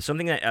job,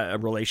 something a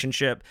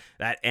relationship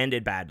that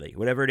ended badly.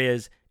 Whatever it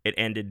is, it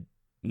ended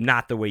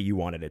not the way you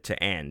wanted it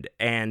to end.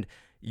 And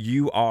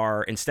you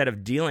are, instead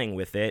of dealing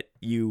with it,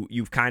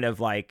 you've kind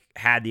of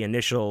had the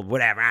initial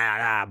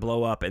whatever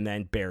blow up and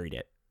then buried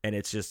it. And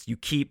it's just, you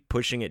keep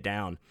pushing it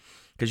down,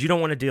 because you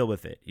don't want to deal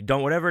with it.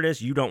 Whatever it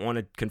is, you don't want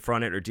to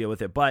confront it or deal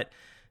with it. But,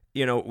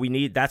 we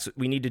need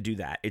to do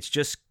that. It's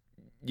just,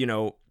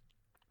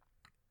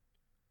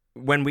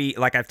 when we,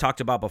 like I've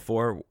talked about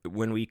before,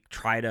 when we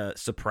try to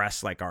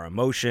suppress like our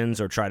emotions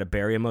or try to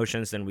bury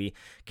emotions, then we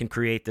can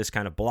create this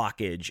kind of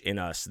blockage in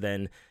us.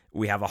 Then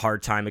we have a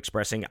hard time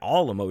expressing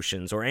all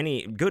emotions or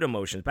any good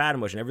emotions, bad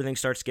emotion. Everything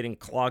starts getting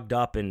clogged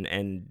up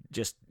and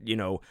just,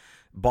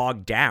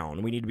 bogged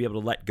down. We need to be able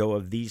to let go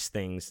of these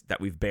things that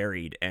we've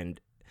buried and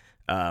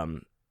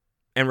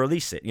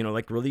release it,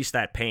 like release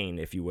that pain,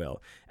 if you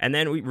will. And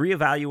then we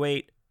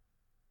reevaluate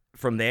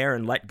from there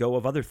and let go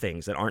of other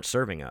things that aren't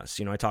serving us.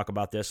 I talk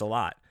about this a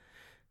lot.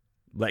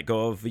 Let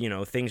go of,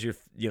 things,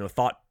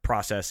 thought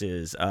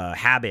processes,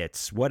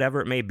 habits, whatever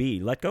it may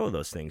be. Let go of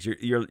those things.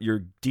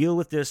 You're deal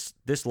with this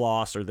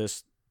loss or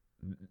this,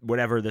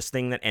 whatever, this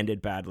thing that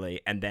ended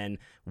badly. And then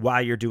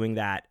while you're doing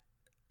that,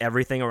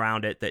 everything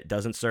around it that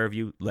doesn't serve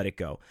you, let it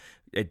go.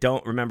 We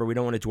don't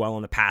want to dwell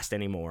on the past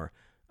anymore.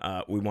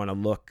 We want to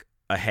look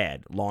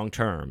ahead, long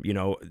term.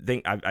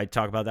 I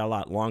talk about that a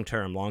lot. Long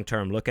term,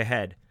 look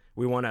ahead.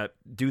 We want to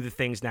do the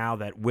things now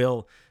that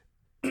will,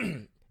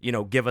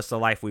 give us the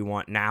life we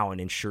want now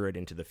and ensure it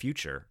into the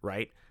future,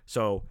 right?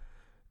 So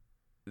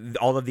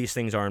all of these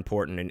things are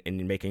important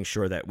in making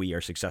sure that we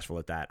are successful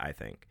at that, I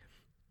think.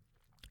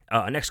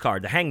 Next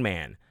card, the Hanged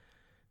Man.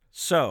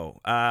 So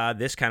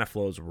this kind of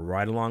flows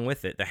right along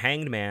with it. The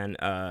Hanged Man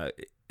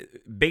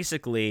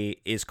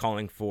basically is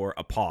calling for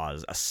a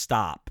pause, a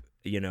stop,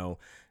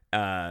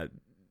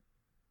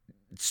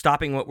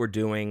 stopping what we're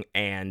doing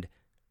and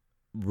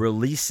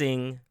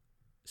releasing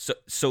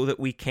so that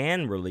we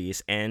can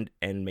release and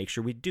make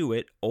sure we do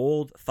it,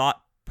 old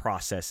thought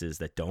processes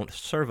that don't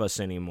serve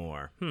us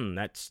anymore.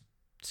 That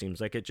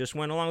seems like it just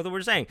went along with what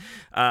we're saying.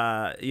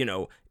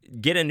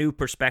 Get a new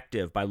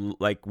perspective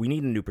we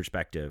need a new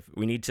perspective.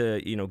 We need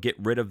to, get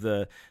rid of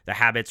the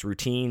habits,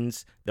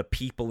 routines, the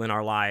people in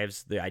our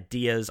lives, the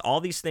ideas, all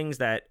these things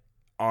that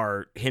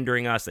are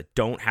hindering us that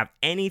don't have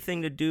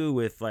anything to do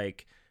with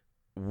like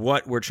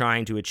what we're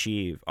trying to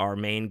achieve, our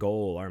main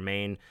goal, our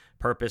main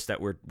purpose that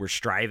we're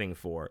striving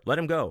for. Let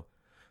them go.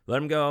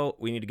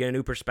 We need to get a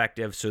new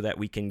perspective so that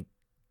we can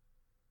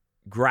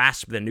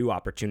grasp the new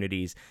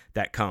opportunities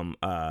that come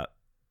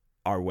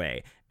our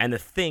way. And the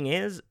thing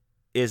is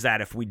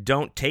that if we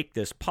don't take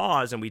this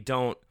pause and we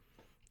don't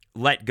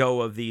let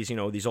go of these,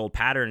 these old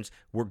patterns,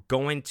 we're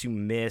going to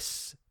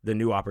miss the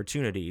new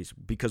opportunities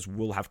because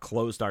we'll have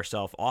closed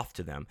ourselves off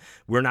to them.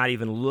 We're not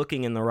even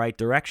looking in the right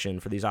direction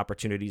for these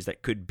opportunities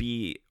that could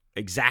be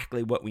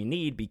exactly what we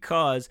need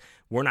because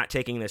we're not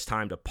taking this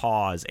time to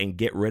pause and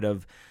get rid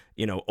of,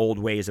 old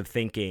ways of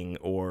thinking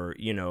or,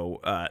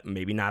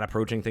 maybe not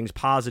approaching things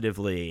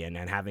positively and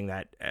having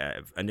that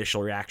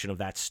initial reaction of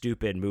that's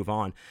stupid, move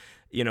on.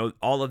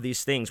 All of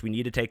these things, we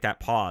need to take that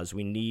pause.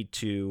 We need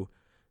to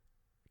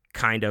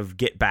kind of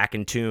get back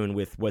in tune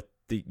with what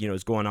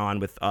is going on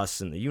with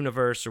us in the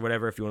universe or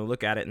whatever, if you want to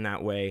look at it in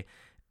that way.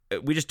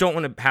 We just don't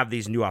want to have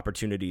these new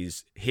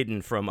opportunities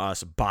hidden from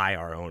us by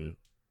our own,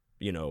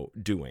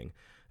 doing.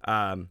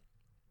 And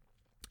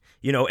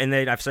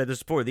then I've said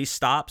this before, these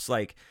stops,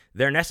 like,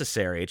 they're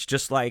necessary. It's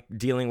just like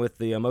dealing with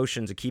the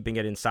emotions and keeping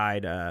it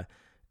inside,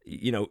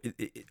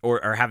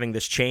 or having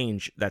this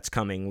change that's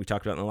coming. We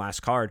talked about in the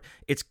last card.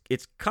 It's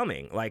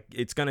coming, like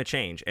it's going to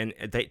change. And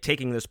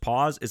taking this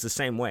pause is the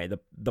same way.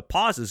 The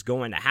pause is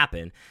going to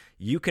happen.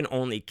 You can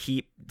only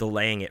keep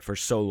delaying it for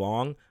so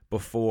long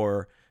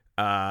before,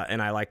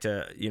 and I like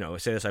to,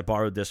 say this, I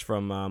borrowed this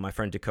from my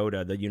friend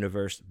Dakota, the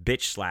universe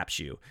bitch slaps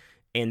you.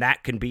 And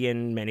that can be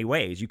in many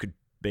ways. You could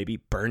maybe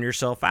burn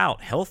yourself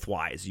out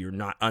health-wise. You're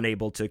not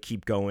unable to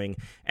keep going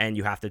and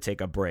you have to take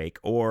a break,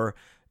 or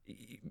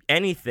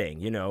anything,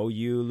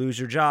 you lose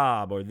your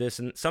job or this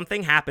and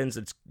something happens.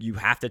 You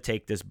have to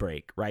take this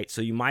break, right?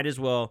 So you might as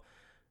well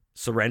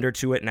surrender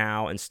to it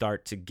now and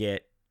start to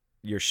get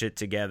your shit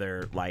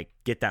together, like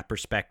get that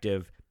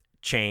perspective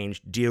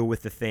change, deal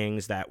with the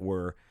things that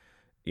were,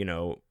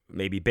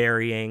 maybe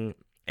burying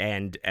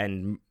and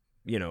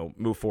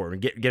move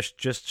forward and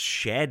just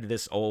shed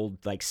this old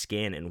like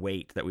skin and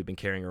weight that we've been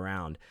carrying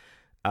around.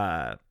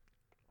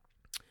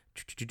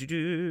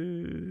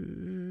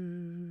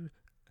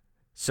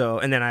 So,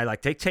 and then I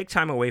like take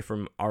time away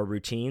from our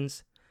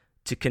routines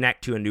to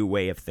connect to a new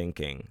way of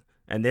thinking.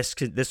 And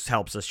this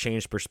helps us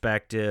change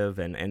perspective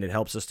and it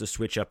helps us to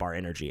switch up our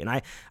energy. And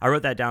I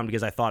wrote that down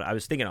because I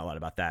was thinking a lot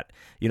about that.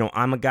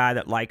 I'm a guy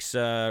that likes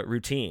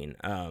routine,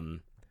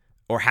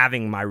 or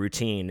having my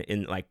routine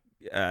in like,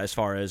 as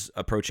far as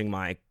approaching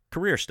my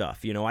career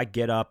stuff. I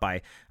get up,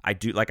 I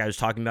do, like I was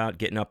talking about,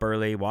 getting up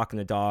early, walking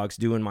the dogs,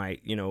 doing my,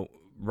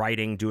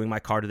 writing, doing my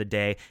card of the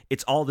day.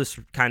 It's all this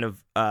kind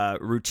of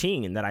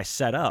routine that I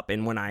set up.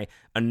 And when I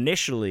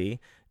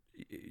initially,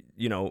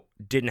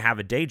 didn't have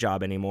a day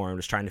job anymore and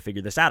was trying to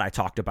figure this out, I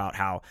talked about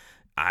how,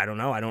 I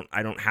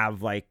don't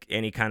have like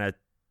any kind of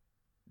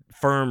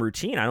firm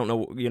routine. I don't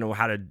know,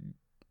 how to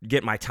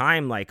get my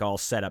time like all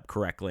set up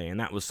correctly. And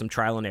that was some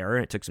trial and error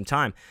and it took some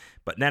time.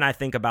 But then I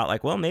think about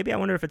like, well, maybe I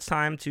wonder if it's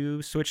time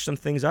to switch some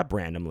things up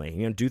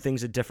randomly, do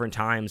things at different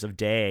times of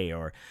day,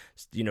 or,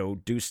 do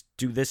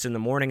this in the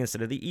morning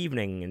instead of the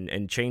evening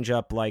and change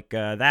up like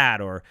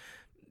that. Or,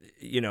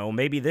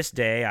 maybe this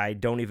day I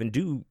don't even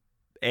do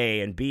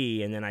A and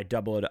B, and then I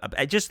double it up.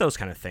 Just those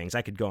kind of things.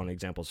 I could go on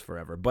examples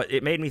forever, but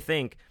it made me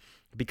think,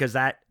 because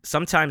that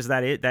sometimes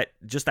that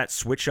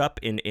switch up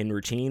in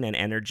routine and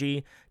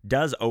energy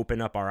does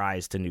open up our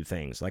eyes to new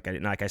things. Like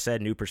I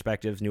said, new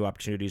perspectives, new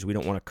opportunities. We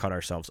don't want to cut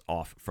ourselves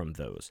off from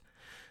those.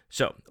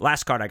 So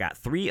last card I got,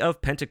 3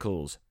 of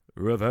Pentacles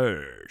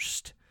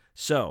reversed.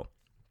 So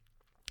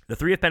the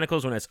 3 of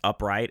Pentacles, when it's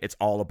upright, it's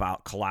all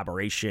about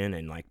collaboration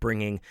and like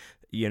bringing,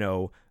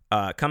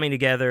 coming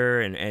together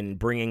and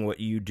bringing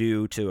what you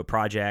do to a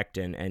project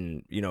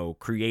and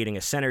creating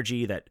a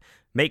synergy that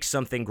makes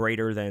something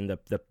greater than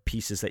the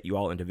pieces that you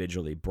all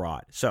individually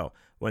brought. So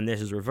when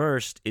this is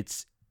reversed,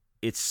 it's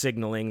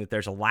signaling that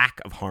there's a lack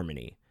of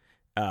harmony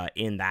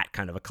in that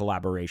kind of a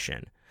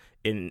collaboration.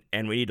 And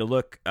we need to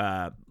look,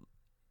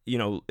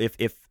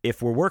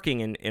 if we're working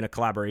in a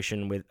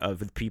collaboration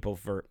with people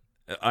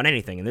on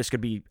anything, and this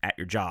could be at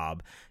your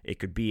job, it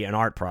could be an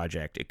art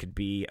project, it could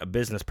be a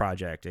business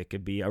project, it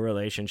could be a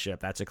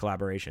relationship. That's a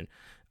collaboration.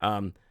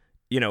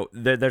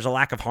 There's a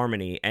lack of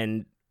harmony,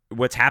 and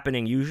what's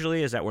happening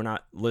usually is that we're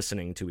not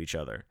listening to each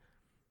other.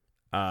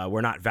 We're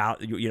not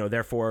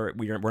therefore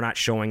we're not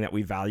showing that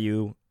we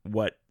value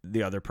what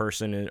the other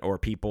person or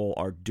people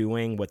are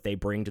doing, what they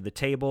bring to the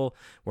table.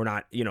 We're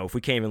not, if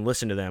we can't even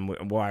listen to them,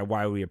 why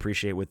would we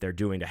appreciate what they're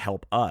doing to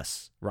help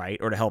us, right?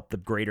 Or to help the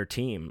greater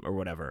team or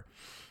whatever.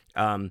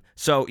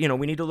 So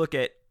we need to look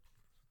at,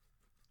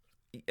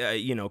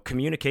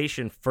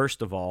 communication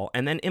first of all,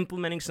 and then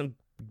implementing some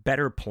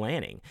better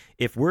planning.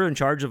 If we're in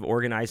charge of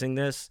organizing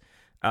this,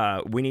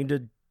 we need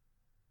to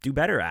do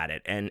better at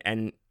it.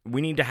 And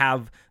we need to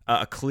have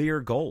a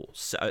clear goal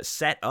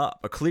set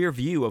up, a clear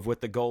view of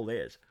what the goal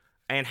is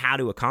and how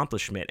to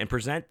accomplish it, and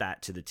present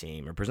that to the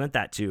team or present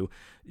that to,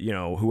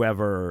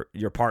 whoever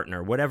your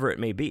partner, whatever it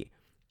may be.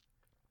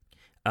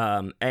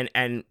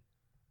 And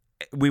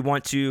we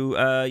want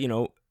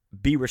to,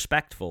 be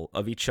respectful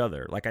of each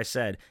other. Like I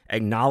said,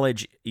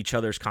 acknowledge each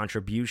other's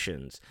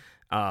contributions.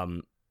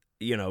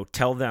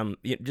 Tell them,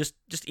 just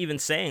even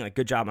saying like,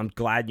 good job, I'm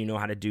glad you know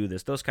how to do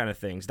this, those kind of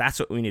things. That's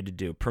what we need to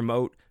do.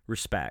 Promote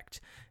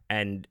respect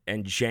and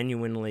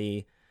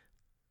genuinely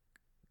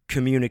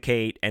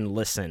communicate and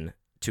listen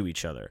to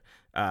each other.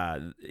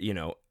 And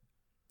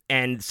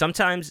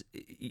sometimes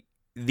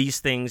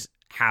these things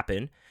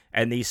happen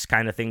and these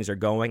kind of things are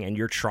going, and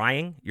you're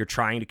trying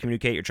to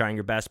communicate, you're trying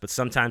your best, but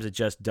sometimes it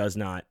just does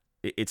not,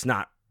 it's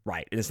not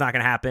right, and it's not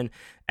going to happen.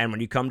 And when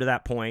you come to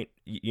that point,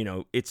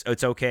 it's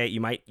okay. You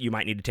might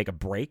need to take a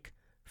break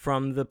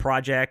from the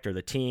project or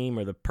the team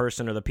or the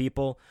person or the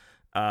people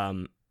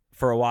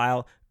for a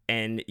while,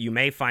 and you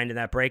may find in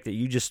that break that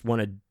you just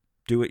want to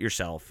do it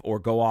yourself, or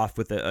go off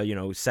with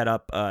set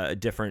up a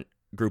different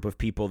group of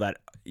people that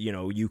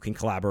you can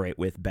collaborate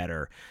with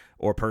better,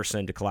 or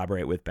person to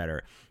collaborate with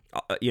better.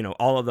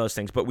 All of those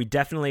things. But we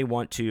definitely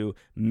want to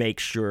make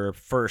sure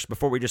first,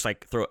 before we just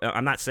like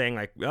I'm not saying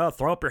like, oh,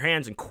 throw up your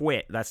hands and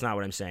quit. That's not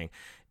what I'm saying.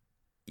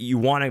 You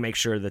want to make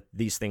sure that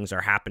these things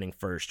are happening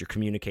first. You're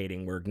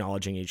communicating, we're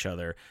acknowledging each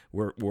other.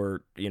 We're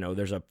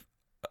there's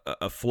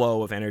a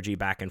flow of energy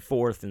back and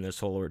forth in this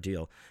whole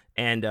ordeal.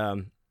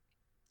 And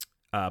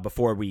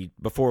before we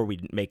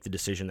make the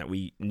decision that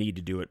we need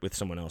to do it with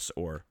someone else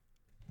or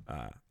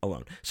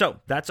alone. So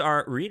that's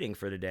our reading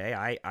for today.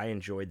 I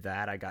enjoyed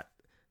that. I got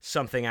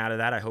something out of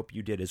that. I hope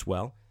you did as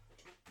well.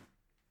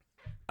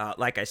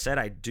 Like I said,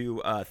 I do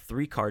a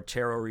 3-card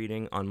tarot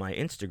reading on my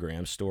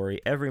Instagram story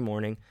every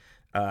morning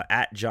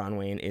at John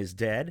Wayne is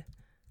Dead.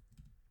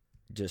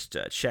 Just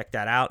check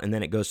that out, and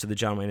then it goes to the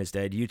John Wayne is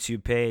Dead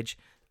YouTube page,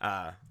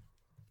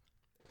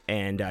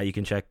 and you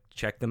can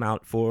check them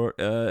out for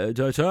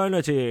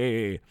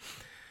eternity.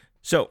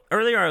 So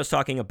earlier I was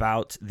talking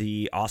about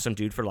the Awesome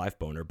Dude for Life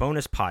Boner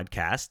bonus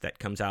podcast that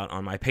comes out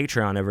on my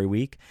Patreon every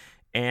week.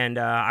 And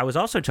I was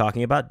also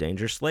talking about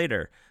Danger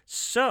Slater.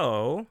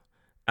 So,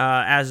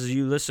 as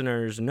you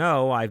listeners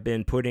know, I've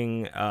been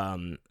putting, a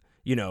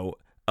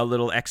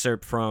little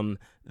excerpt from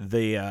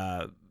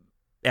the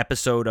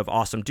episode of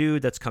Awesome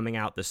Dude that's coming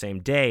out the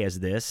same day as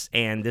this,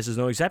 and this is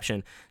no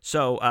exception.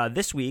 So,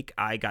 this week,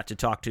 I got to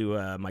talk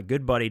to my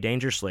good buddy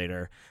Danger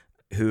Slater,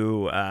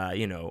 who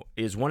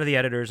is one of the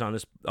editors on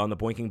the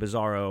Boinking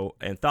Bizarro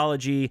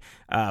anthology,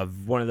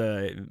 one of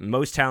the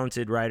most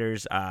talented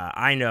writers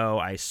I know.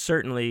 I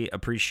certainly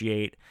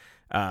appreciate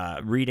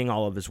reading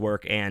all of his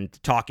work and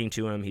talking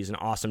to him. He's an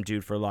awesome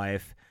dude for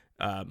life,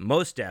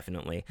 most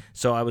definitely.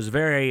 So I was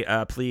very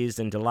pleased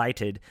and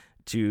delighted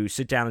to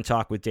sit down and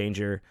talk with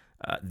Danger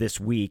this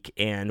week,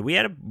 and we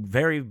had a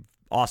very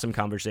awesome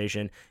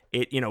conversation.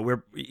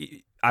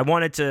 I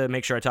wanted to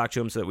make sure I talked to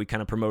him so that we kind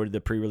of promoted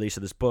the pre-release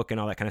of this book and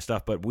all that kind of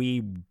stuff, but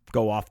we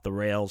go off the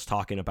rails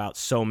talking about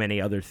so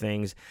many other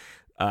things,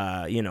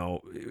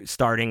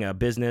 starting a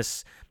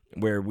business,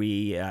 where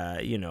we,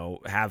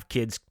 have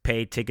kids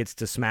pay tickets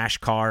to smash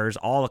cars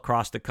all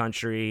across the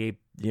country.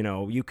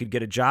 You could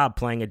get a job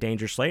playing a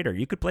Danger Slater.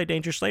 You could play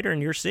Danger Slater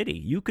in your city.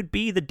 You could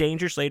be the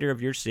Danger Slater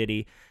of your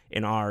city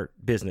in our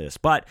business.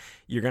 But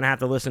you're going to have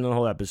to listen to the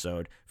whole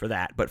episode for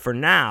that. But for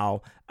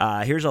now,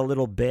 here's a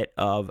little bit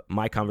of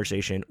my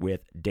conversation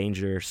with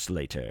Danger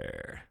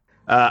Slater.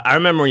 I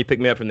remember when you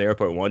picked me up from the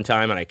airport one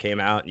time and I came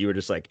out and you were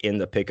just like in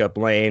the pickup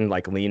lane,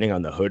 like leaning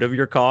on the hood of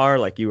your car,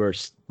 like you were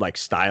like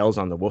Styles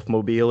on the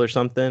Wolfmobile or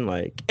something,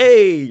 like,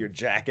 hey, your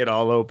jacket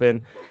all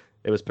open.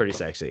 It was pretty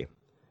sexy.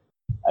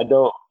 I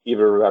don't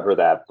even remember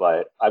that,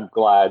 but I'm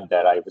glad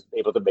that I was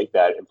able to make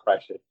that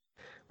impression.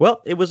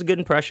 Well, it was a good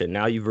impression.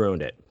 Now you've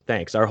ruined it.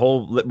 Thanks. Our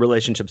whole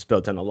relationship's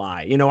built on a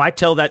lie. I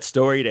tell that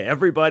story to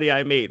everybody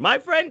I meet. My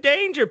friend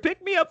Danger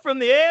picked me up from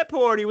the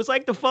airport. He was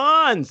like the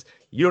Fonz.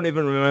 You don't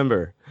even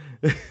remember.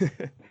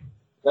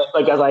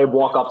 Like as I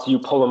walk up to you,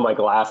 pulling my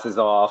glasses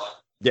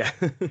off. Yeah.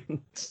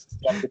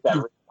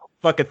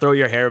 Fucking throw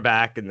your hair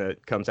back and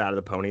it comes out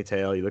of the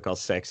ponytail. You look all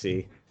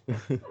sexy.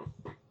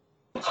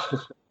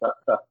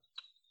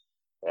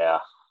 Yeah.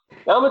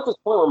 Now I'm at this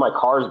point where my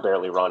car's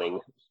barely running.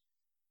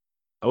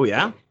 Oh,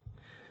 yeah?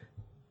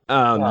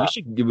 You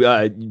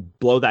should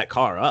blow that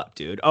car up,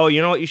 dude. Oh,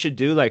 you know what you should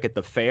do? Like at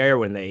the fair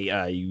when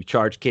they you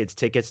charge kids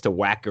tickets to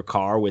whack your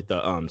car with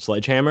the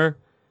sledgehammer.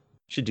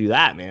 You should do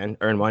that, man.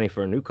 Earn money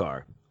for a new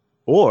car.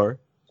 Or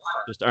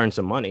just earn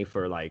some money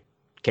for like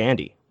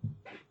candy.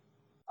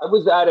 I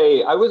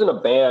was in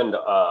a band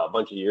a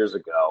bunch of years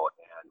ago,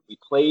 and we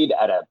played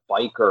at a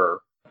biker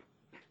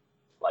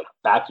like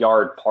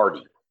backyard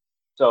party.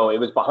 So it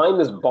was behind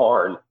this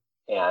barn,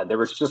 and there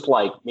was just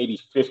like maybe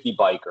 50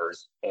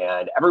 bikers,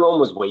 and everyone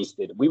was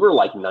wasted. We were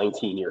like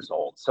 19 years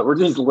old. So we're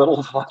these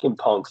little fucking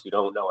punks who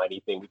don't know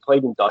anything. We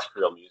played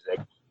industrial music.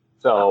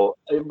 So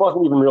it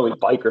wasn't even really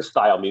biker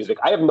style music.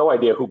 I have no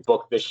idea who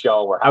booked this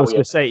show or how. I was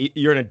going to say,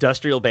 you're an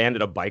industrial band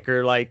at a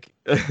biker like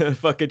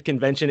fucking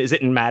convention. Is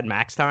it in Mad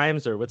Max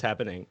times or what's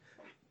happening?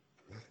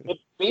 It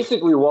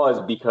basically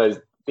was because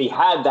they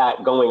had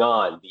that going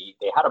on.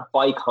 They had a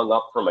bike hung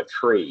up from a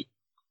tree,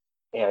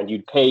 and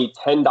you'd pay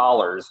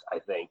 $10, I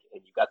think,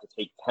 and you got to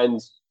take 10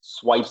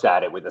 swipes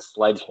at it with a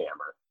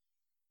sledgehammer.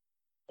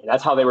 And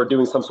that's how they were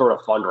doing some sort of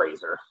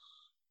fundraiser.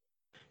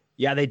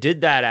 Yeah, they did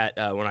that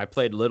at when I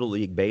played Little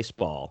League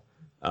Baseball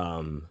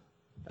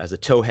as a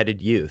toe-headed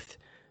youth.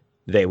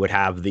 They would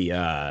have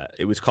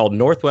it was called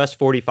Northwest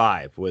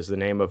 45 was the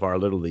name of our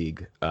Little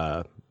League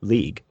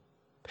league.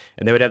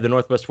 And they would have the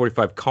Northwest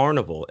 45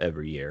 Carnival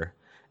every year.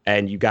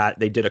 And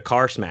they did a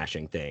car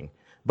smashing thing.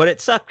 But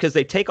it sucked because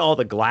they take all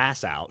the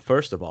glass out,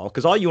 first of all,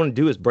 because all you want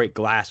to do is break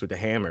glass with a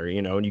hammer,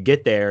 and you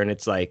get there and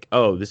it's like,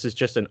 oh, this is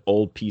just an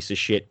old piece of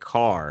shit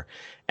car.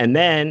 And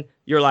then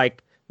you're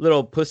like,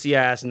 little pussy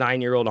ass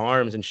 9-year-old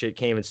arms and shit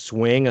can't even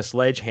swing a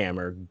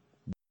sledgehammer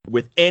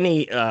with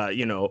any,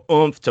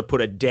 oomph to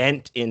put a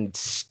dent in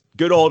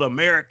good old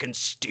American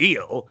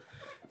steel.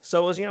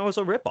 So it was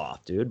a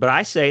ripoff, dude. But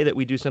I say that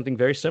we do something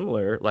very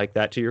similar like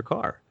that to your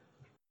car.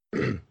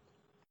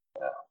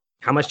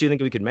 How much do you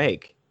think we could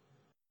make?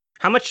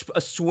 How much a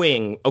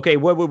swing? Okay,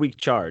 what would we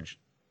charge?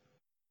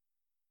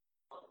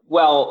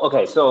 Well,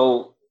 okay,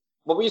 so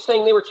what were you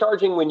saying they were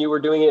charging when you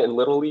were doing it in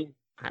Little League?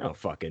 I don't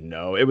fucking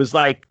know. It was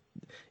like,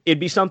 it'd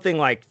be something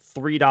like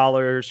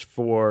 $3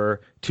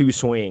 for 2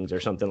 swings or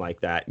something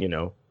like that,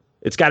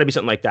 It's got to be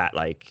something like that,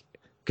 like,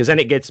 because then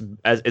it gets,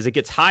 as it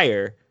gets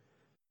higher,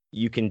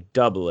 you can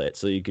double it.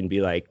 So you can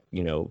be like,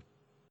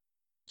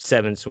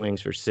 7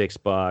 swings for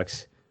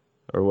 $6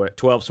 or what,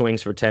 12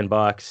 swings for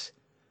 $10.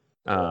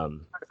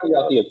 Figure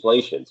out the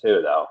inflation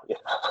too, though.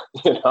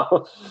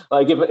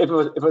 Like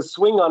if a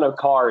swing on a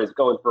car is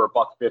going for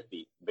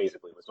 $1.50,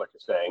 basically, was what you're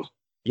saying.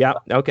 Yeah.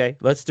 Okay.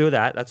 Let's do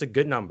that. That's a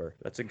good number.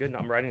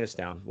 I'm writing this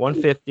down.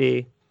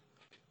 $1.50.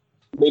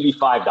 Maybe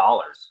 $5.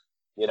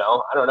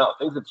 I don't know.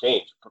 Things have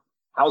changed.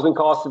 Housing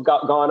costs have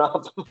gone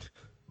up.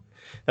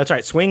 That's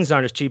right. Swings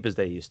aren't as cheap as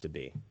they used to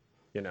be.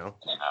 Yeah.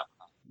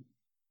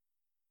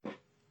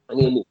 I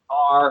need a new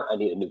car. I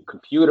need a new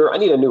computer. I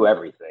need a new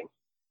everything.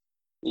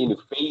 I need a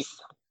new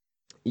face.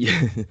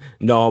 Yeah.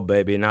 No,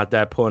 baby, not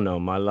that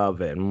porno. I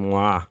love it.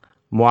 Mwah.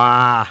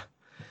 Mwah.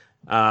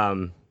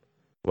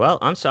 Well,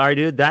 I'm sorry,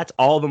 dude. That's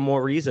all the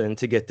more reason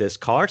to get this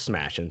car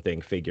smashing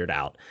thing figured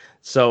out.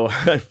 So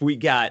if we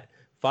got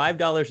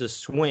 $5 a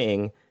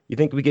swing, you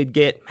think we could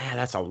get, man,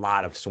 that's a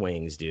lot of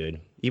swings, dude.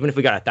 Even if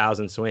we got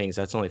 1,000 swings,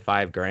 that's only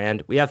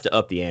 $5,000. We have to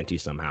up the ante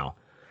somehow.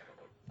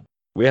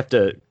 We have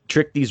to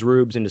trick these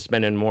rubes into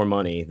spending more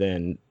money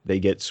than they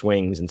get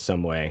swings in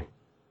some way.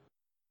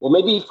 Well,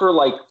 maybe for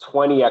like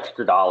 $20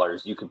 extra,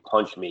 you could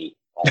punch me.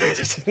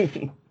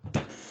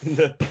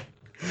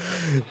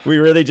 We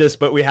really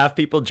but we have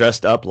people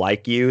dressed up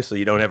like you, so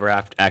you don't ever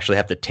actually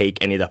have to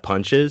take any of the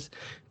punches.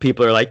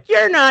 People are like,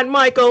 you're not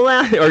Michael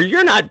Allen, or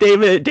you're not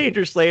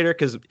Danger Slater,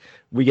 because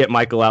we get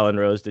Michael Allen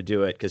Rose to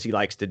do it because he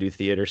likes to do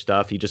theater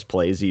stuff. He just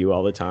plays you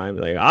all the time.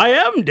 Like, I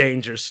am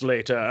Danger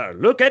Slater.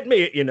 Look at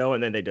me,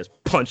 and then they just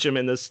punch him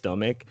in the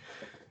stomach.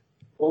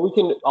 Well,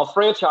 I'll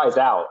franchise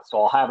out. So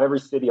I'll have every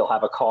city, I'll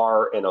have a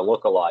car and a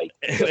lookalike.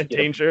 And a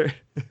danger.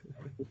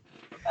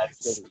 That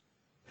city.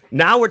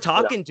 Now we're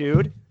talking,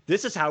 dude.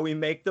 This is how we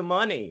make the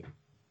money.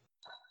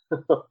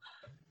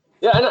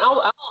 Yeah, and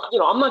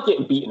I'm not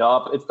getting beaten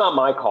up. It's not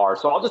my car,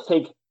 so I'll just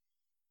take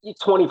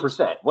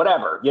 20%,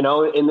 whatever,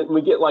 and then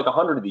we get like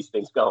 100 of these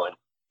things going.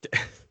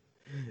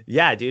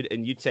 Yeah, dude,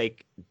 and you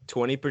take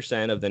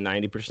 20% of the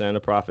 90%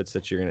 of profits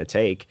that you're going to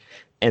take,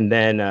 and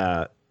then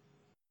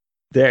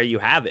there you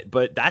have it.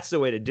 But that's the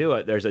way to do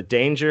it. There's a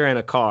danger and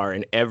a car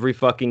in every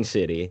fucking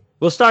city.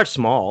 We'll start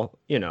small,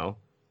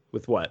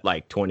 with what,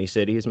 like 20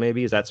 cities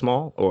maybe? Is that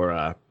small?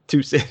 Or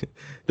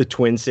the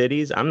Twin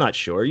Cities? I'm not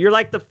sure. You're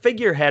like the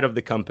figurehead of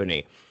the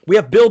company. We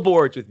have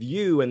billboards with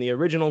you and the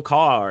original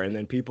car, and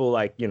then people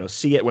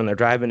see it when they're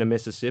driving to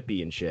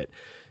Mississippi and shit.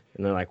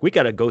 And they're like, we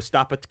got to go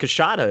stop at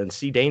Kashada and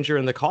see danger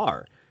in the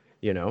car,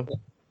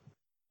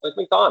 Like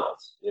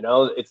McDonald's,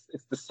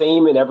 it's the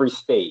same in every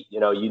state.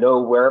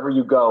 Wherever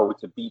you go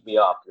to beat me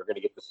up, you're going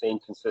to get the same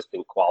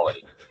consistent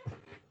quality.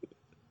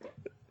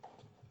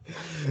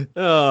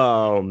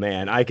 Oh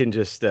man, I can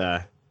just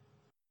I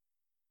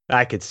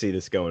could see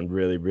this going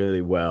really,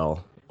 really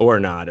well, or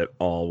not at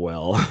all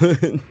well.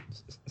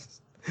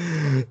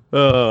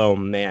 Oh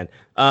man.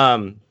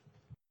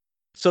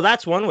 So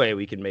that's one way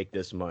we can make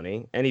this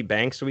money. Any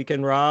banks we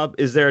can rob?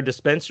 Is there a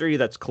dispensary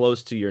that's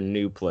close to your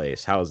new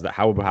place? How's that?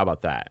 How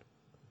about that?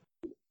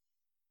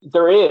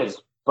 There is,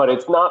 but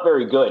it's not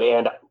very good.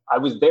 And I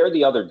was there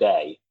the other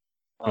day.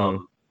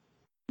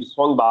 We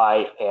swung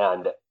by,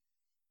 and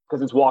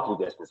because it's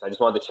walking distance, I just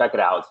wanted to check it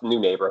out. It's a new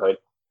neighborhood.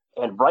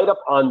 And right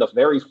up on the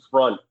very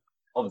front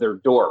of their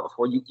door,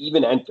 before you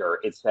even enter,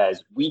 it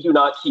says, "We do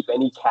not keep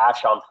any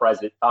cash on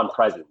present."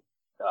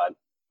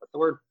 What's the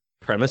word?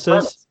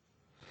 Premises?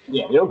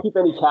 Yeah, we don't keep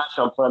any cash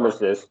on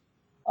premises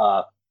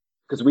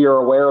because we are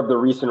aware of the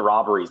recent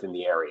robberies in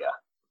the area.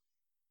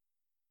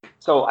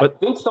 So I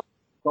think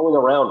someone's going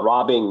around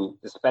robbing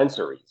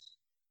dispensaries.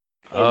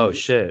 Oh,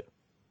 shit.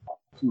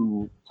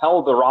 To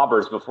tell the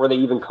robbers before they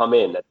even come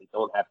in that they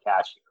don't have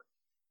cash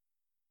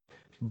here.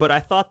 But I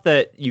thought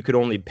that you could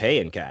only pay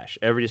in cash.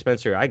 Every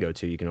dispensary I go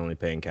to, you can only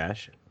pay in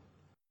cash.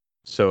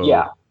 So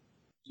yeah,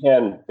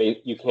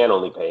 you can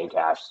only pay in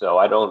cash. So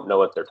I don't know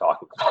what they're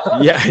talking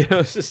about. Yeah,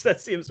 that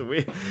seems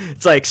weird.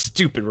 It's like,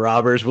 stupid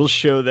robbers. We'll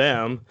show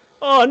them.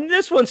 Oh, and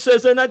this one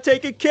says they're not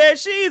taking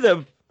cash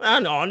either.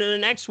 And on to the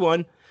next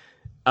one.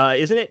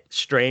 Isn't it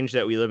strange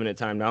that we live in a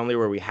time not only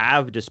where we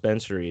have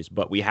dispensaries,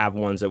 but we have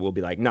ones that will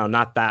be like, no,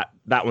 not that.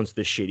 That one's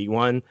the shitty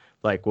one.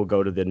 Like, we'll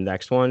go to the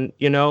next one.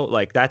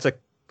 Like that's a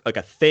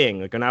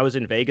thing. Like when I was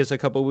in Vegas a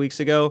couple of weeks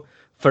ago,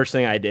 first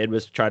thing I did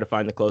was try to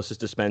find the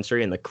closest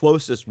dispensary, and the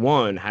closest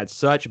one had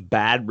such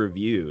bad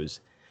reviews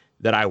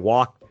that I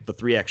walked the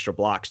 3 extra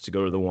blocks to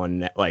go to the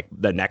one like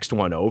the next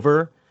one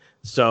over.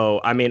 So,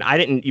 I mean, I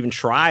didn't even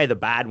try the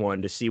bad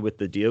one to see what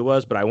the deal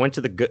was, but I went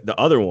to the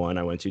other one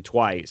I went to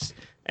twice,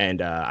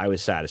 and I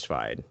was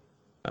satisfied.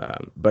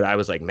 But I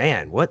was like,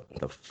 man, what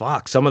the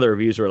fuck? Some of the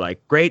reviews were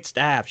like, great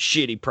staff,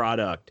 shitty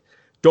product.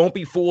 Don't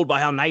be fooled by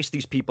how nice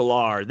these people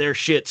are. Their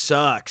shit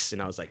sucks.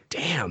 And I was like,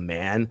 damn,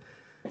 man.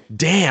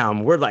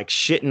 Damn, we're like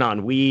shitting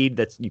on weed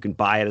that you can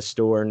buy at a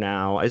store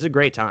now. It's a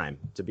great time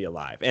to be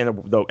alive, and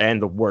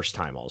the worst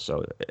time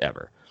also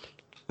ever.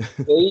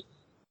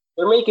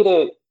 They're making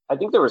it. I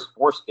think there was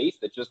 4 states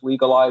that just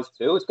legalized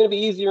too. It's going to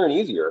be easier and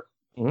easier.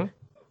 Mm-hmm.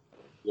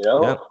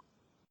 Yeah.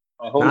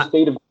 My home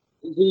state of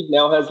Jersey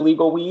now has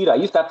legal weed. I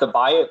used to have to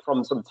buy it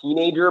from some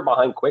teenager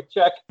behind Quick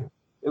Check.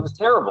 It was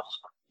terrible.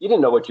 You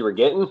didn't know what you were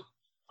getting.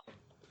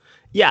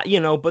 Yeah,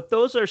 but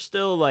those are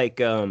still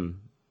like, I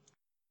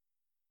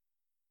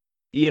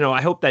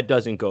hope that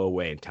doesn't go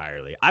away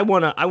entirely. I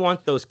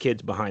want those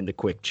kids behind the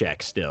Quick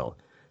Check still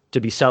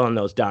to be selling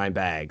those dime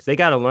bags. They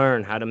got to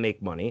learn how to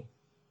make money.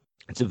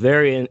 It's a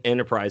very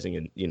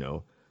enterprising,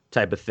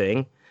 type of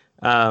thing.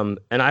 And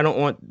I don't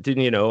want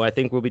to, I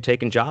think we'll be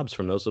taking jobs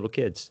from those little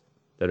kids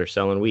that are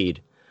selling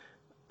weed.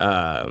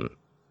 So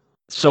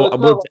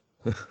like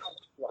a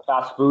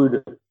fast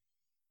food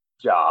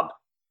job.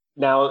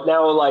 Now,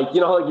 like,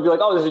 like you'd be like,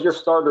 oh, this is your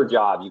starter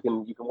job. You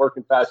can work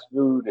in fast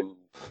food and,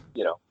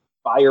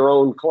 buy your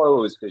own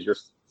clothes because you're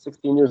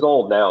 16 years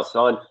old now,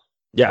 son.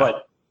 Yeah.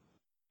 But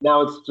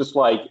now it's just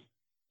like,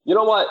 you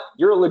know what?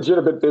 You're a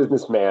legitimate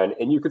businessman,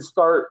 and you could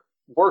start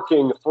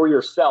working for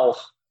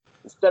yourself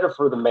instead of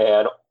for the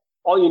man.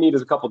 All you need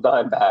is a couple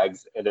dime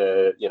bags and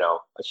a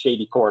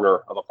shady corner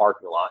of a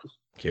parking lot.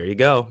 Here you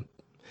go.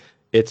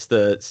 It's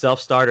the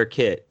self-starter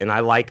kit, and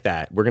I like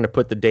that. We're going to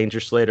put the Danger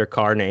Slater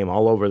car name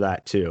all over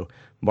that too.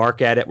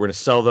 Mark at it. We're going to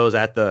sell those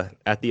at the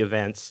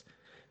events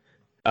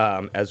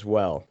as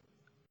well.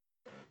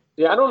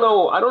 Yeah, I don't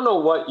know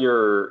what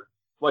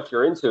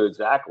you're into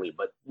exactly,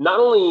 but not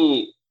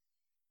only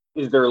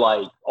is there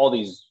like all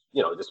these,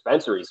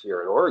 dispensaries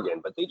here in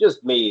Oregon, but they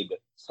just made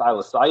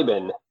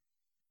psilocybin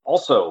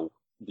also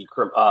be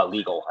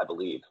legal, I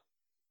believe.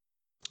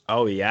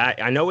 Oh yeah,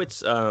 I know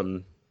it's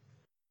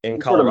in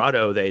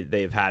Colorado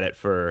they've had it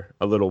for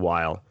a little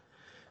while.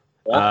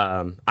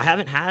 Yeah. I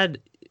haven't had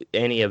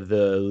any of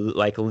the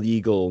like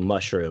legal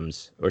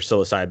mushrooms or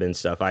psilocybin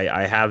stuff.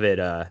 I have it.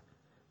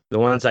 The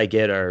ones I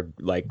get are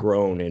like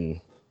grown in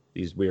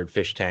these weird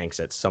fish tanks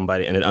at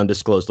somebody in an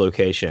undisclosed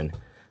location,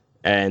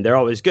 and they're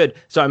always good.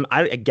 So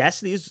I guess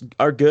these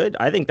are good.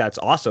 I think that's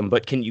awesome.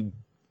 But can you?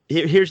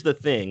 Here's the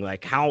thing: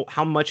 like how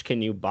much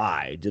can you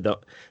buy?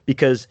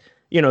 Because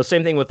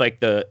same thing with like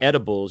the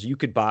edibles. You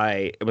could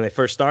buy when they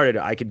first started.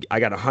 I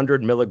got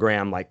 100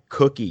 milligram like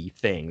cookie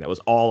thing that was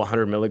all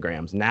 100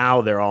 milligrams.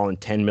 Now they're all in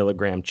 10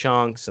 milligram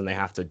chunks, and they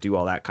have to do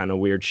all that kind of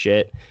weird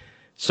shit.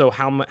 So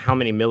how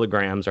many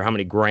milligrams or how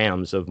many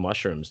grams of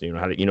mushrooms do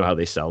you know how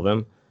they sell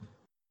them?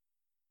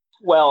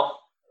 Well,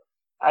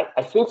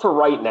 I think for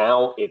right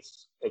now,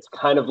 it's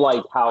kind of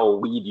like how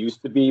weed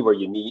used to be, where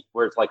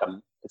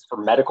it's for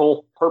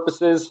medical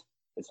purposes.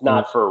 It's Mm.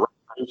 not for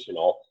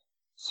recreational.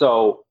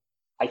 So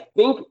I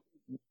think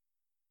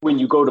when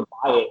you go to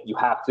buy it, you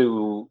have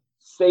to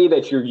say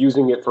that you're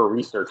using it for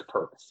research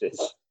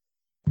purposes.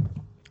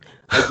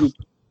 Like you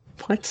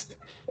What?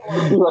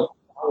 can't be like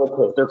a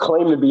scientist or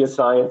claim to be a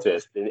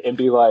scientist and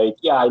be like,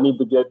 yeah, I need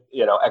to get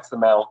X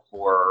amount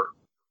for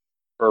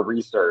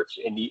research,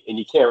 and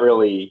you can't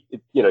really,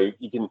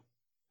 you can.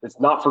 It's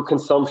not for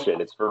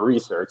consumption; it's for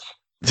research.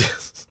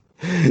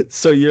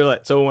 So you're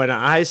like, so when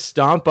I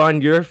stomp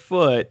on your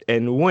foot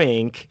and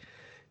wink,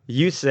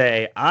 you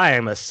say I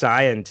am a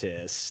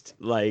scientist.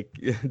 Like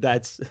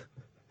that's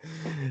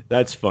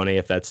funny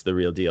if that's the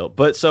real deal.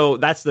 But so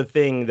that's the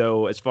thing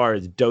though, as far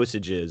as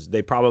dosages,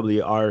 they probably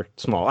are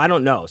small. I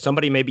don't know.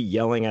 Somebody may be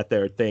yelling at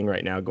their thing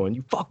right now, going,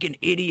 "You fucking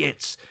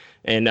idiots!"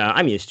 And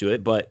I'm used to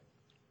it, but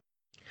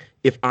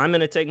if I'm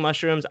gonna take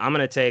mushrooms, I'm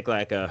gonna take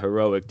like a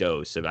heroic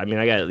dose. I mean,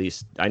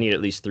 I need at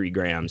least 3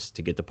 grams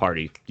to get the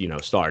party,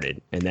 started,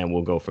 and then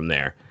we'll go from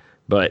there.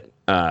 But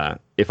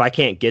if I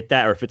can't get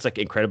that, or if it's like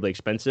incredibly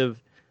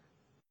expensive,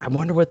 I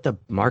wonder what the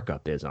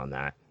markup is on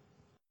that.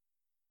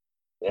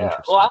 Yeah. Well,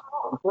 Interesting. I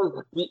don't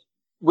know.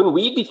 When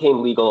weed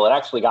became legal, it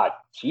actually got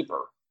cheaper.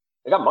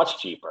 It got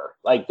much cheaper.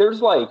 Like there's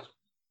like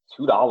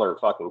 $2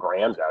 fucking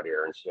grams out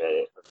here and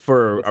shit.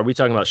 Are we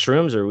talking about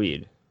shrooms or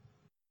weed?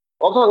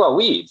 Well, I'm talking about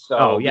weed. Oh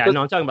So yeah, because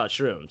no, I'm talking about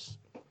shrooms.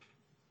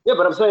 yeah,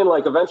 but I'm saying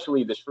like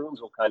eventually the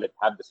shrooms will kind of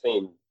have the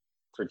same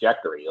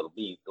trajectory. It'll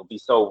be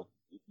so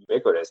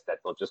ubiquitous that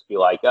they'll just be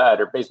like,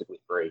 they're basically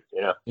free.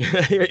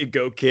 Here you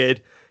go,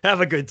 kid.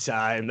 Have a good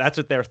time. That's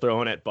what they're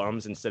throwing at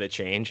bums instead of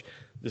change.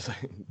 Just like,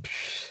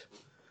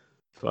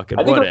 fucking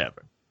I think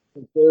whatever.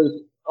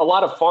 there's a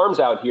lot of farms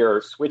out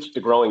here switched to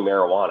growing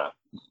marijuana.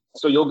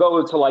 So you'll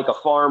go to like a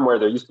farm where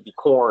there used to be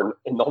corn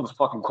and all the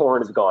fucking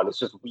corn is gone. It's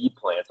just weed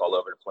plants all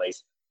over the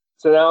place.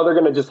 So now they're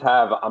gonna just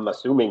have, I'm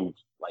assuming,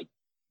 like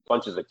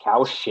bunches of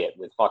cow shit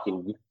with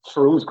fucking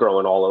shrooms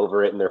growing all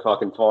over it in their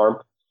fucking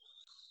farm.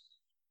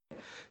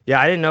 Yeah,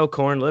 I didn't know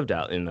corn lived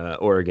out in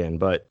Oregon,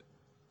 but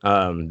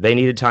they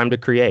needed time to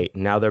create.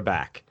 Now they're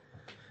back.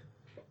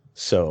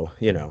 So,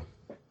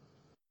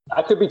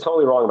 I could be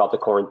totally wrong about the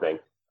corn thing.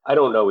 I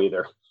don't know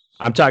either.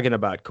 I'm talking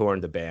about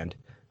Corn, the band.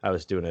 I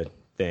was doing a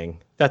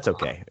thing. That's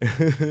okay.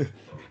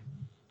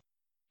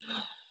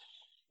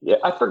 Yeah,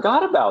 I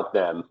forgot about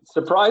them.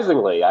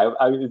 Surprisingly,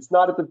 it's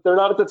not they're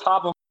not at the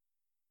top of.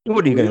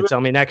 What are you going to tell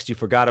me next? You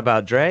forgot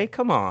about Dre?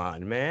 Come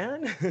on,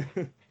 man.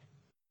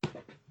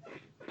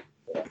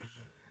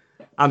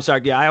 I'm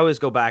sorry. Yeah, I always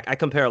go back. I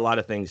compare a lot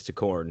of things to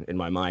Corn in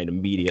my mind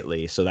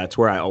immediately. So that's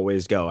where I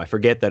always go. I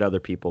forget that other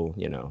people,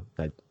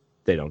 that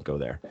they don't go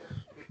there.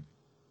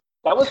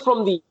 That was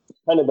from the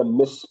kind of the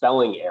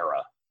misspelling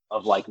era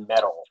of like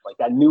metal, like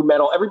that new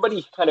metal.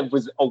 Everybody kind of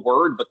was a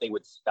word, but they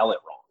would spell it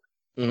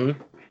wrong.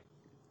 Mm-hmm.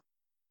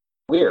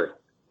 Weird.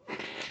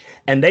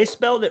 And they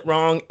spelled it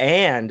wrong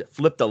and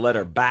flipped the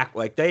letter back.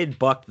 Like they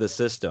bucked the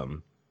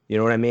system. You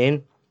know what I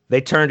mean? They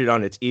turned it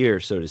on its ear,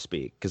 so to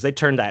speak, because they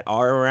turned that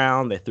R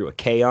around. They threw a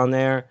K on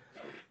there.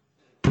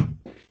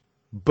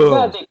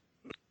 Boom.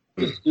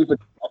 Yeah, stupid.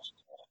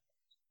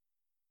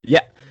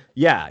 Yeah.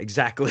 Yeah,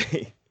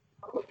 exactly.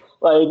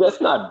 Like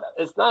that's not.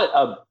 It's not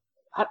a.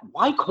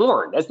 Why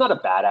corn? That's not a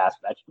badass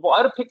vegetable.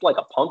 I'd have picked like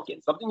a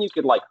pumpkin, something you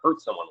could like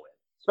hurt someone with.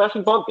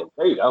 Smashing pumpkins.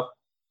 There you go.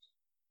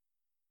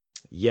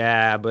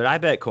 Yeah, but I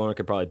bet Corn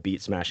could probably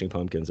beat Smashing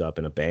Pumpkins up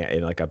in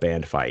like a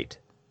band fight.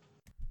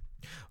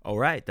 All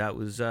right, that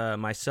was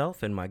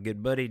myself and my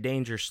good buddy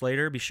Danger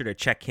Slater. Be sure to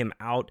check him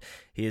out.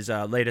 His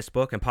latest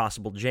book,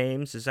 Impossible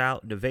James, is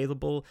out and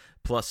available.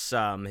 Plus,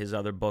 his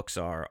other books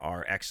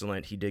are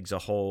excellent. He digs a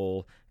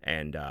hole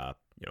and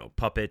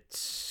Puppet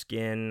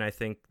Skin, I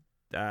think.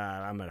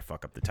 I'm going to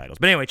fuck up the titles.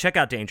 But anyway, check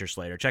out Danger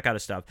Slater. Check out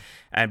his stuff.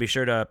 And be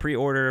sure to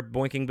pre-order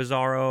Boinking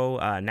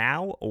Bizarro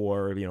now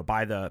or,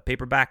 buy the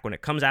paperback when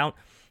it comes out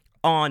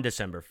on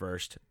December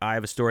 1st. I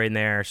have a story in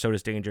there. So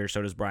does Danger.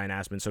 So does Brian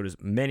Asman. So does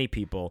many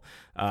people,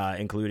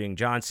 including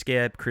John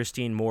Skip,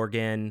 Christine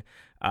Morgan,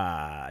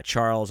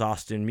 Charles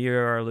Austin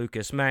Muir,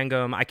 Lucas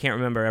Mangum. I can't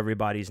remember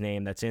everybody's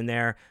name that's in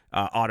there.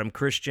 Autumn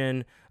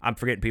Christian. I'm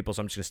forgetting people,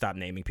 so I'm just gonna stop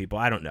naming people.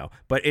 I don't know,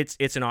 but it's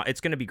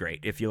gonna be great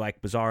if you like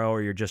Bizarro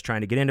or you're just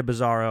trying to get into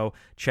Bizarro.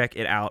 Check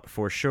it out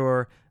for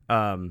sure.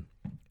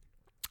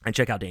 and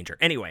check out Danger.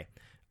 Anyway,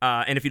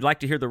 and if you'd like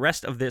to hear the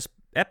rest of this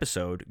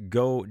episode,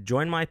 go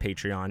join my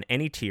Patreon.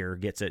 Any tier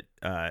gets you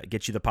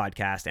the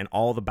podcast and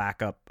all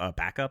the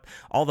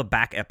all the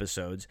back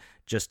episodes.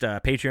 Just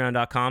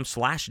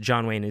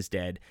patreon.com/John Wayne is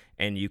dead,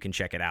 and you can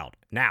check it out.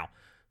 Now,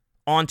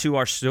 on to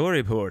our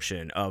story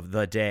portion of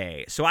the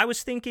day. So I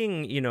was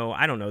thinking,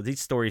 I don't know, these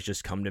stories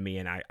just come to me,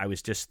 and I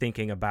was just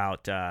thinking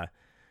about, a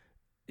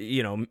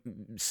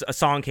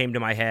song came to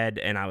my head,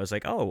 and I was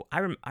like, oh, I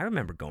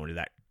remember going to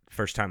that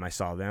first time I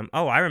saw them.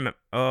 Oh,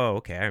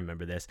 okay, I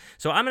remember this.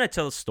 So I'm going to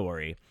tell a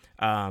story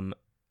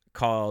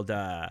called,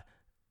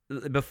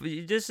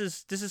 this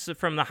is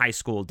from the high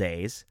school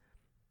days,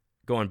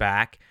 going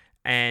back,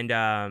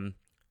 and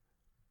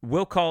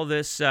we'll call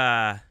this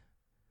No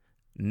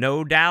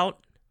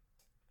Doubt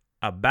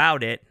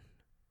About It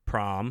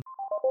Prom.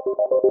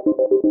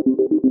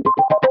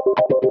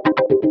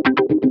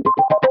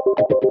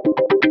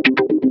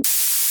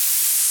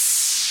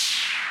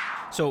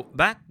 So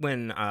back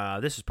when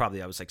this is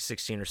probably I was like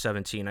 16 or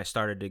 17, I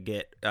started to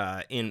get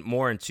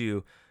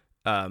into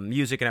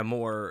music and have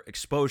more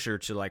exposure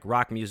to like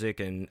rock music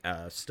and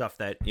stuff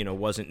that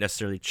wasn't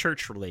necessarily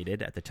church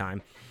related at the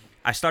time.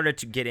 I started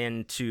to get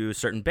into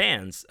certain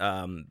bands,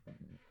 and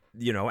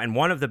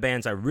one of the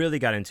bands I really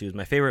got into is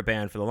my favorite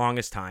band for the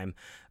longest time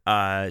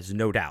is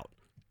No Doubt.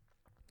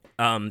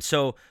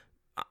 So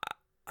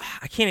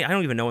I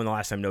don't even know when the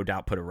last time No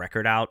Doubt put a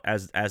record out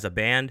as a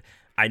band.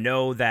 I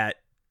know that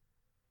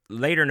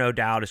later No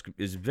Doubt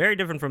is very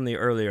different from the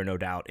earlier No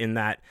Doubt in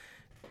that,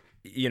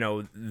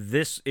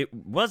 it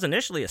was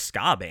initially a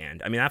ska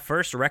band. I mean, that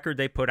first record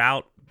they put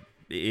out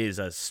is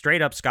a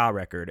straight up ska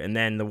record. And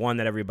then the one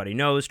that everybody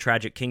knows,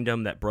 Tragic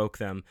Kingdom, that broke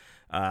them,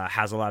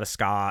 has a lot of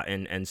ska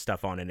and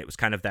stuff on it. It was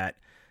kind of that,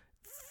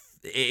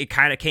 it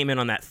kind of came in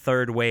on that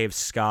third wave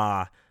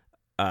ska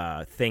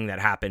thing that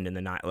happened in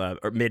the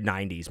mid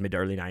to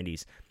early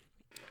 90s.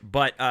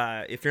 But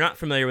if you're not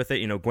familiar with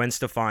it, Gwen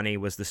Stefani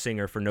was the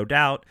singer for No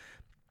Doubt.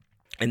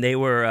 And they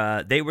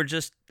were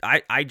just,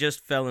 I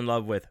just fell in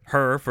love with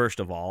her, first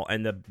of all,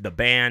 and the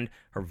band,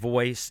 her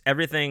voice,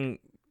 everything,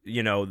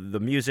 the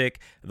music,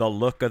 the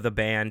look of the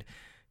band,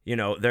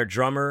 their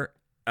drummer,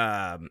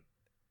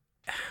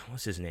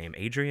 what's his name?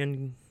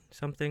 Adrian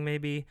something,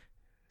 maybe?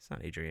 It's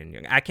not Adrian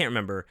Young. I can't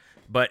remember,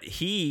 but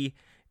he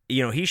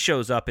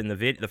shows up in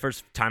the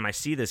first time I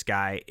see this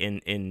guy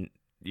in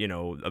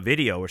a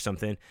video or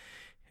something,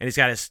 and he's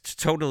got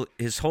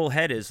his whole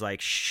head is like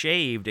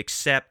shaved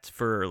except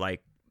for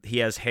like, he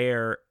has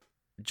hair,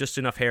 just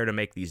enough hair to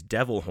make these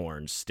devil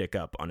horns stick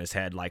up on his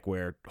head, like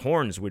where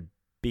horns would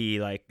be.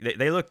 Like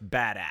they look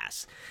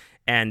badass,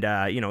 and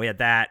he had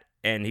that,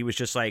 and he was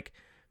just like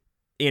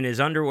in his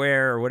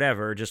underwear or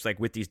whatever, just like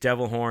with these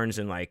devil horns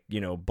and like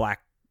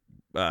black,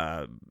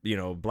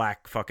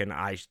 black fucking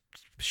eye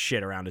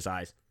shit around his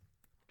eyes.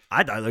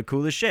 I thought it looked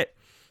cool as shit.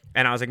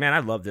 And I was like, man, I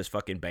love this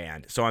fucking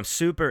band. So I'm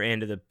super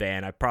into the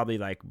band. I probably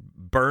like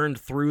burned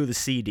through the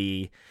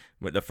CD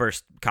with the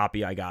first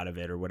copy I got of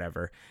it or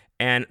whatever,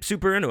 and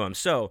super into them.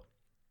 So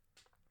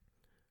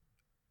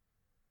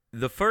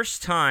the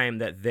first time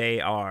that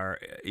they are,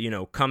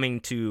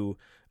 coming to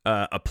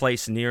a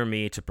place near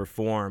me to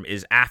perform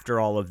is after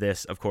all of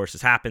this, of course,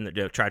 has happened.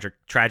 The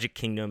Tragic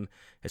Kingdom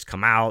has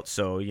come out.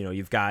 So,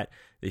 you've got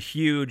the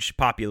huge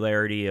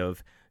popularity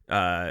of,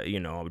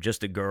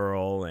 Just a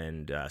Girl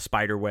and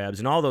Spiderwebs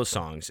and all those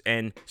songs.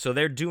 And so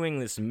they're doing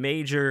this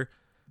major,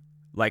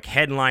 like,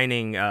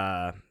 headlining,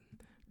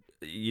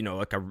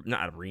 like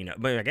not arena,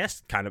 but I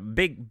guess kind of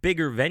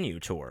bigger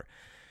venue tour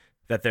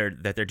that they're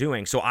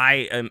doing. So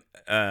I am,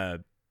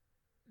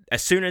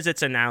 as soon as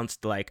it's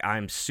announced, like,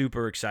 I'm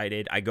super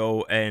excited. I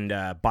go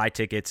and buy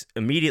tickets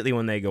immediately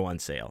when they go on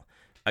sale.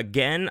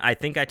 Again, I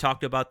think I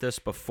talked about this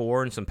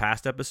before in some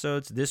past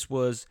episodes. This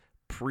was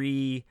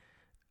pre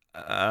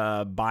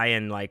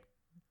buying like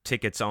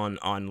tickets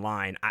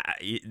online.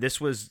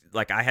 This was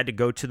like I had to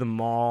go to the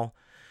mall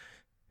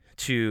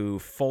to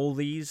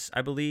Foley's,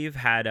 I believe,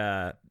 had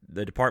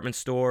the department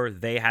store.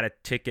 They had a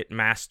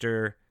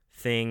Ticketmaster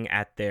thing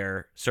at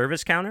their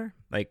service counter.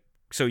 Like,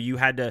 so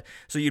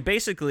you'd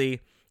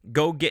basically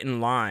go get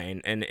in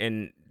line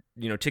and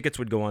tickets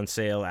would go on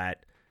sale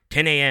at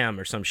 10 a.m.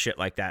 or some shit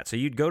like that. So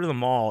you'd go to the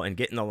mall and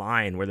get in the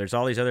line where there's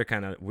all these other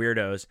kind of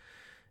weirdos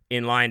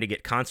in line to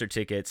get concert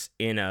tickets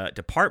in a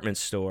department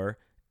store.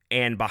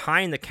 And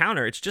behind the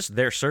counter, it's just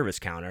their service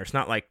counter. It's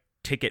not like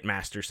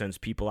Ticketmaster sends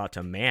people out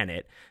to man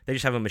it. They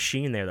just have a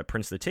machine there that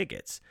prints the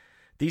tickets.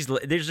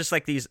 There's just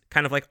like these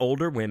kind of like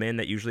older women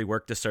that usually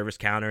work the service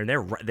counter, and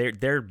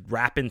they're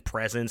wrapping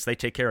presents. They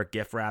take care of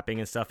gift wrapping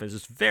and stuff. It's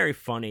just very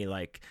funny,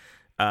 like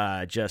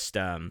I guess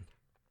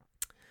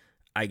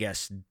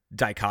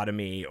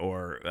dichotomy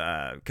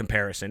or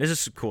comparison. This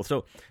is cool.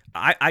 So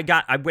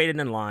I waited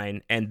in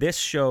line, and this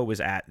show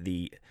was at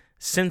the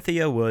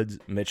Cynthia Woods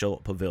Mitchell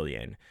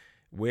Pavilion,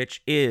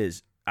 which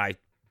is, I'm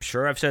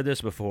sure I've said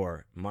this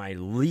before, my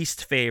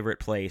least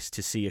favorite place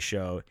to see a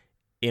show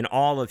in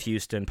all of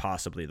Houston,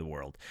 possibly the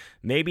world.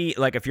 Maybe,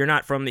 like, if you're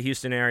not from the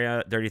Houston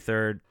area,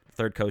 33rd,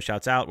 Third Coast,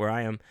 shouts out where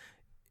I am.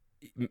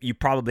 you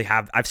probably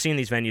have. I've seen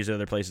these venues in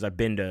other places. I've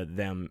been to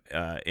them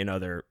in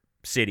other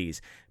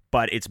cities,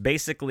 but it's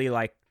basically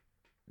like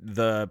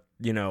the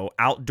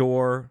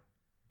outdoor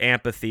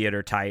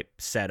amphitheater type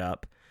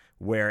setup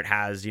where it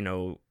has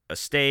a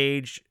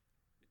stage,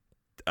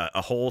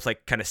 a whole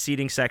like kind of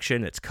seating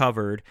section that's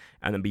covered,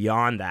 and then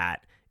beyond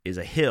that is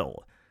a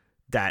hill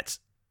that's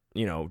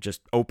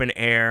just open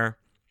air,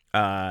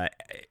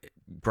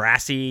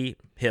 grassy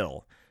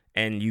hill,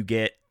 and you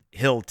get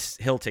hill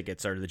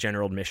tickets or the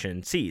general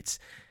admission seats.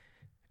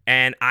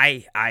 And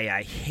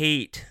I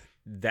hate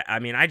that. I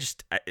mean,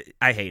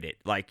 I hate it.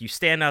 Like, you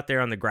stand out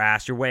there on the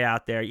grass, you're way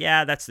out there.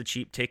 Yeah, that's the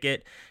cheap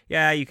ticket.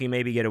 Yeah, you can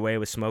maybe get away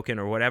with smoking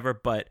or whatever,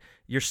 but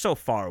you're so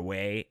far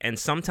away. And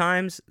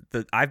sometimes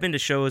I've been to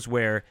shows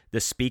where the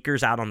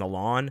speakers out on the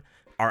lawn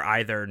are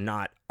either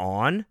not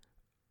on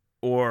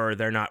or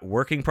they're not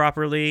working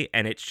properly,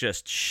 and it's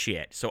just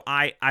shit. So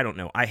I don't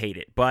know. I hate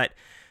it. But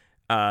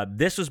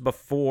this was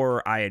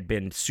before I had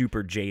been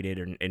super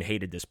jaded and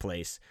hated this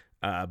place.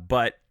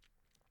 But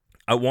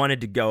I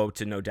wanted to go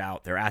to No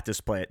Doubt. They're at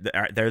this place.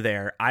 They're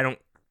there. I don't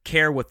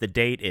care what the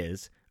date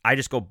is. I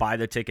just go buy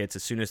the tickets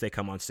as soon as they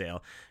come on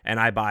sale,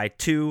 and I buy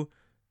 2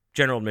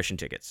 general admission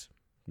tickets.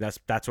 That's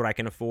what I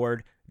can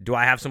afford. Do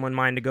I have someone in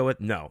mind to go with?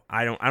 No,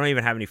 I don't. I don't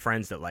even have any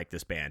friends that like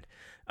this band.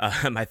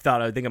 I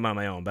thought I would think I'm on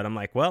my own, but I'm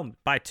like, well,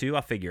 buy 2.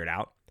 I'll figure it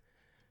out.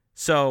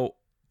 So,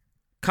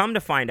 come to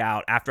find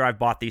out, after I've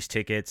bought these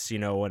tickets,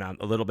 when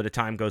a little bit of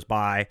time goes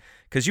by,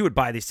 because you would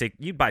buy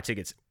you'd buy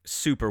tickets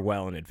super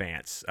well in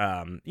advance.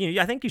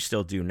 I think you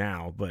still do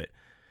now, but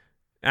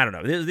I don't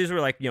know. These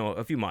were like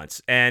a few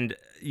months, and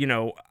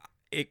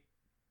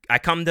I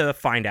come to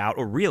find out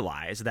or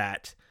realize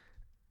that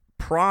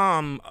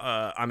prom.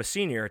 I'm a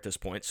senior at this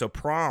point, so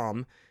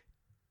prom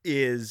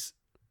is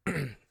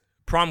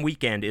prom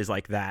weekend is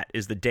like that.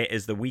 Is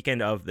the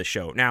weekend of the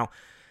show now.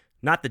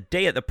 Not the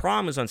day of the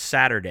prom was on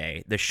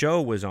Saturday. The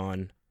show was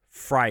on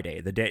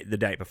Friday, the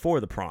day before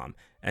the prom.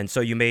 And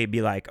so you may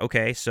be like,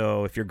 okay,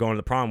 so if you're going to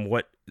the prom,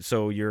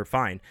 so you're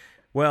fine.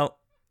 Well,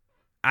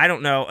 I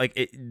don't know, like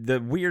the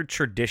weird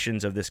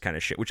traditions of this kind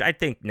of shit, which I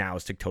think now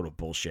is total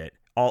bullshit.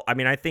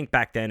 I think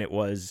back then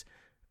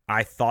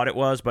I thought it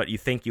was, but you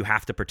think you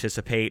have to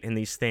participate in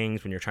these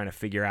things when you're trying to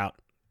figure out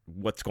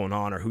what's going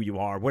on or who you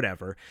are,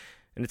 whatever.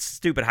 And it's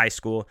stupid high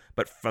school.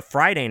 But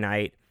Friday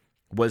night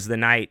was the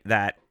night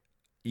that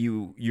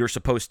you're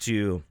supposed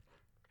to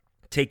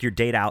take your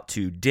date out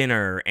to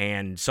dinner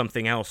and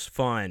something else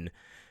fun,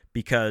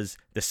 because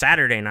the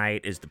Saturday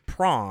night is the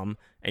prom,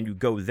 and you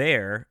go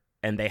there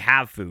and they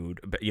have food,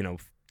 but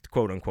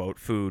quote unquote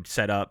food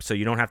set up, so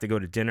you don't have to go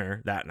to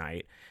dinner that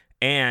night.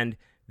 And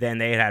then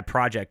they had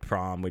Project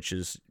Prom, which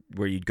is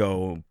where you'd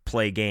go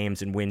play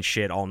games and win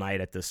shit all night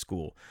at the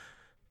school,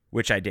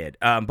 which I did.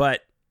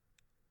 But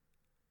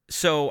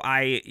so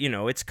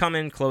it's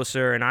coming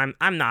closer, and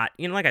I'm not,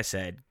 like I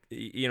said,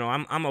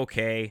 I'm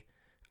okay.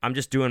 I'm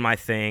just doing my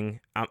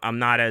thing. I'm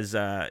not as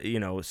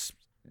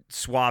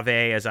suave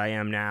as I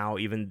am now,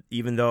 even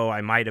though I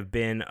might have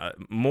been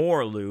more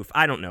aloof.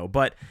 I don't know,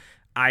 but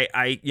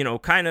I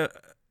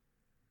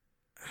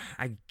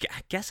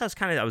guess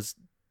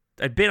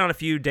I'd been on a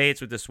few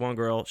dates with this one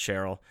girl,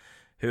 Cheryl,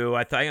 who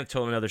I think I've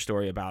told another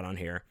story about on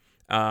here.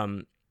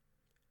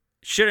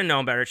 Should have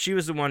known better. She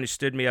was the one who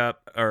stood me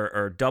up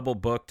or double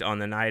booked on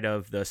the night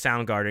of the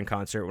Soundgarden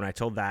concert when I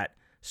told that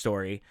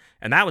story,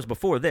 and that was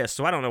before this,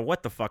 so I don't know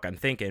what the fuck I'm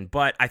thinking,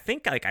 but I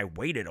think I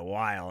waited a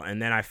while,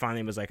 and then I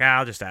finally was like,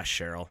 I'll just ask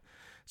Cheryl.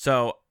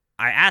 So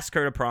I asked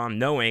her to prom,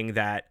 knowing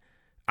that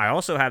I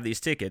also have these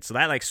tickets, so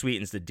that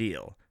sweetens the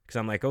deal, because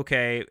I'm like,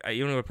 okay,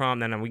 you want to go to prom,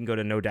 then we can go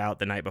to No Doubt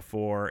the night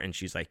before. And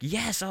she's like,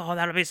 yes, oh,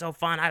 that'll be so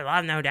fun, I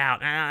love No Doubt.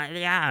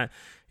 Yeah,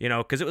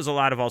 because it was a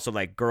lot of also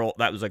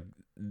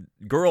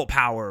girl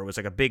power was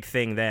a big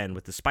thing then,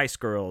 with the Spice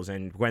Girls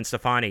and Gwen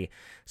Stefani,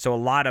 so a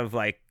lot of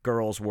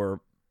girls were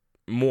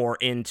more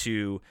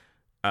into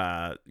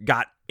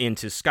got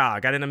into ska,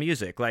 got into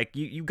music.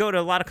 You go to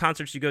a lot of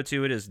concerts you go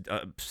to, it is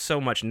so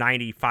much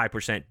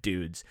 95%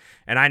 dudes.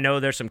 And I know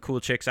there's some cool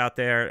chicks out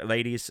there,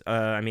 ladies,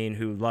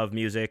 who love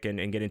music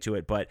and get into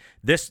it, but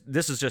this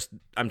is just,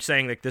 I'm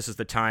saying this is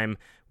the time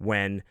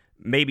when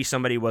maybe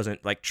somebody wasn't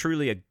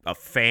truly a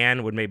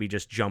fan, would maybe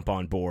just jump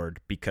on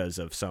board because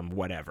of some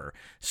whatever.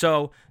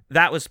 So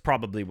that was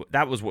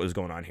what was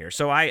going on here.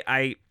 So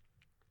I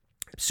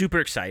super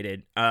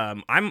excited.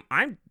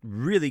 I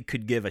really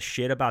could give a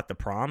shit about the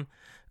prom.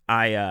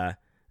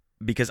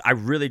 Because I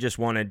really just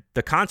wanted,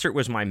 the concert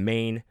was my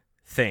main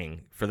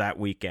thing for that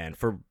weekend,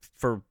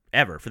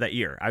 forever, for that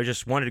year. I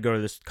just wanted to go to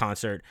this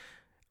concert.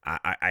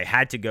 I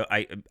had to go.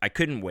 I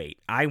couldn't wait.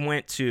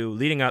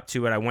 Leading up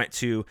to it, I went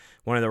to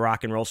one of the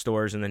rock and roll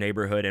stores in the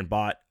neighborhood and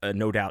bought a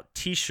No Doubt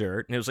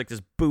t-shirt. And it was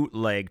this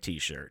bootleg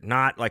t-shirt,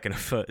 not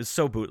it's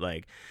so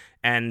bootleg.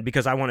 And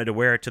because I wanted to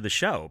wear it to the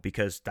show,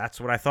 because that's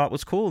what I thought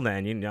was cool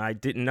then. I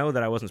didn't know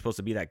that I wasn't supposed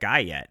to be that guy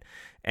yet.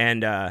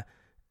 And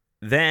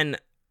then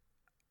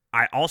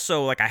I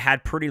also, I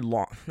had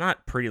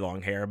not pretty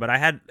long hair, but I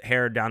had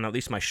hair down at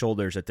least my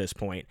shoulders at this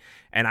point.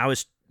 And I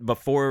was,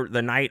 before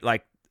the night,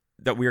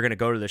 that we were going to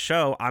go to the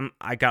show,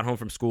 I got home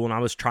from school and I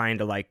was trying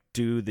to like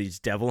do these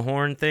devil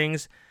horn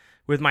things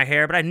with my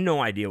hair, but I had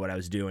no idea what I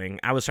was doing.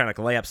 I was trying to like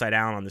lay upside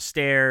down on the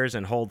stairs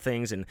and hold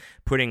things and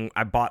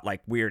I bought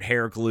like weird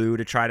hair glue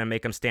to try to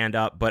make them stand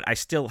up, but I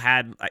still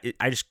had,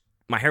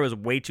 my hair was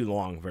way too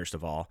long, first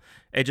of all.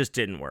 It just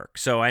didn't work.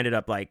 So I ended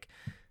up like,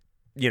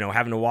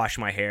 having to wash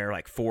my hair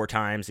like 4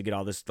 times to get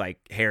all this like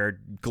hair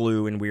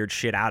glue and weird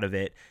shit out of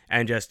it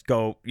and just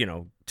go,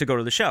 to go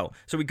to the show.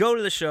 So we go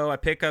to the show. I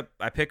pick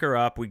her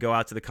up. We go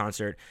out to the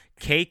concert.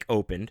 Cake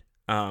opened,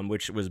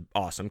 which was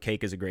awesome.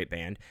 Cake is a great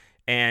band.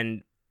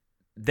 And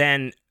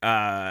then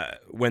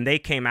when they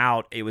came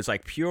out, it was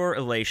like pure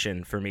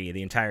elation for me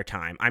the entire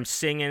time. I'm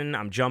singing,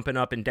 I'm jumping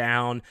up and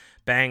down,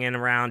 banging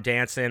around,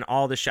 dancing,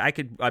 all the shit.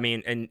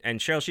 And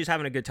Cheryl, she's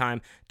having a good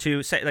time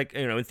too, like,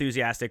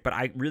 enthusiastic, but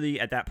I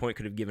really at that point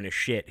could have given a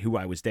shit who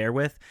I was there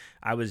with.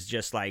 I was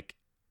just like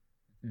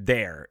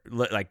there,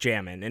 like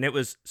jamming, and it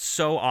was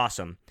so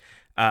awesome.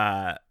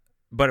 But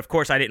of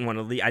course I didn't want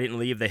to leave. I didn't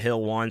leave the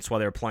hill once while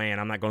they were playing.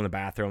 I'm not going to the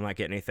bathroom, I'm not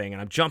getting anything,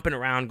 and I'm jumping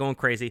around, going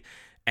crazy.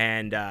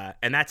 And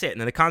that's it. And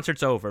then the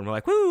concert's over, and we're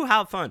like, woo,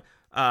 how fun.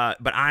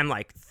 But I'm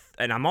like,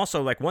 and I'm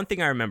also like, one thing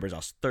I remember is I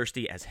was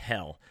thirsty as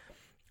hell.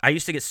 I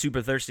used to get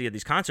super thirsty at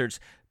these concerts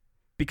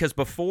because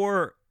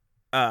before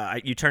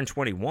you turn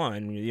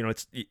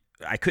 21,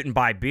 I couldn't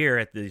buy beer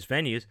at these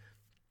venues.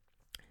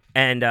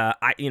 And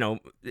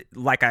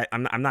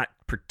I'm not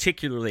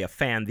particularly a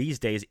fan these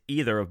days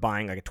either of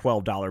buying like a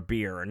 $12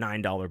 beer or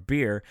 $9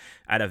 beer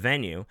at a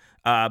venue.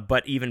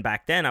 But even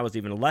back then, I was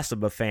even less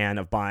of a fan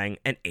of buying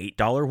an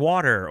 $8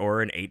 water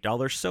or an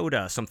 $8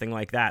 soda, something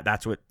like that.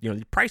 That's what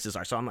the prices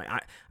are. So I'm like,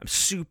 I'm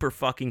super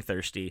fucking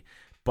thirsty,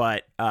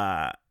 but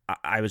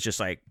I was just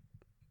like,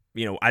 I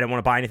didn't want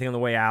to buy anything on the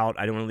way out.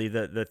 I didn't want to leave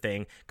the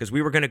thing because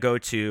we were going to go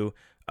to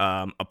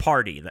a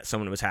party that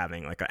someone was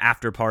having, like an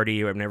after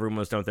party when everyone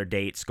was done with their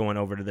dates, going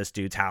over to this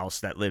dude's house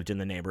that lived in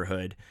the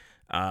neighborhood,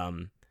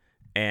 and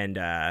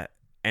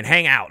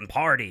hang out and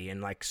party.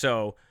 And like,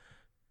 so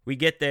we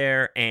get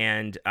there,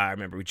 and I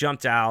remember we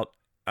jumped out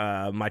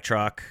my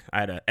truck. I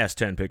had a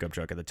S10 pickup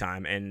truck at the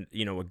time, and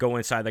would go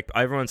inside, like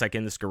everyone's like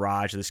in this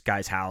garage, this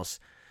guy's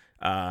house.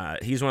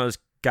 He's one of those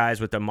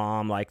guys with the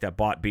mom like that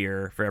bought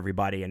beer for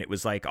everybody, and it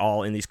was like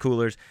all in these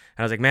coolers.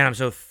 And I was like, man, I'm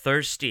so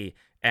thirsty.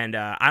 And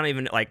I don't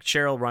even, like,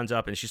 Cheryl runs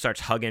up and she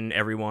starts hugging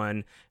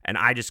everyone. And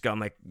I just go,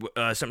 I'm like,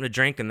 something to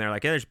drink. And they're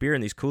like, yeah, there's beer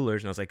in these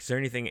coolers. And I was like, is there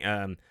anything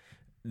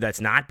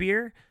that's not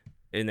beer?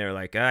 And they're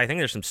like, I think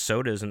there's some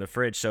sodas in the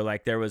fridge. So,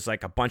 like, there was,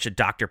 like, a bunch of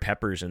Dr.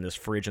 Peppers in this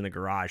fridge in the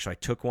garage. So I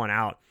took one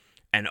out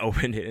and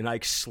opened it and,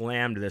 like,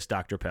 slammed this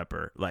Dr.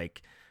 Pepper.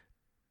 Like,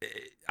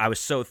 I was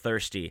so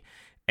thirsty.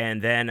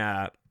 And then,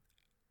 I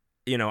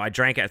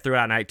drank it, threw it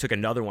out, and I took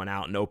another one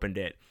out and opened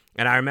it.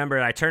 And I remember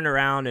I turned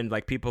around and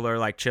like people are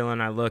like chilling.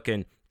 I look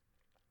and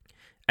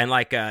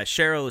like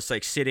Cheryl is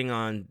like sitting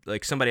on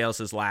like somebody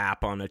else's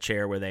lap on a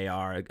chair where they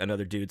are,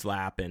 another dude's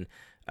lap, and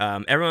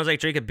everyone's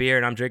like drinking beer,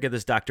 and I'm drinking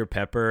this Dr.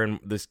 Pepper,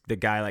 and the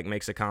guy like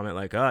makes a comment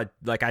like, oh,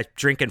 like I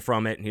drinking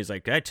from it, and he's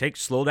like, hey,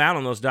 slow down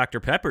on those Dr.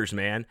 Peppers,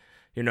 man.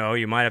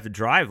 You might have to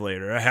drive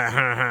later.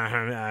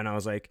 And I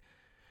was like,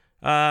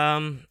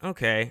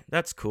 okay,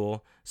 that's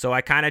cool. So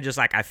I kind of just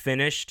like I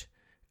finished,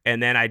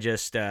 and then I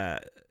just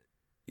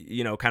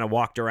kind of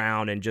walked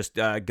around and just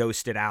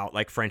ghosted out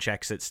like French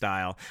exit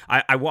style.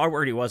 I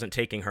already wasn't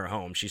taking her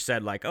home. She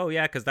said like, oh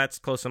yeah, because that's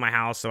close to my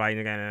house, so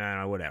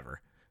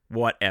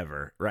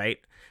whatever, right?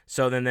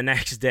 So then the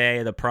next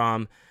day the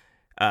prom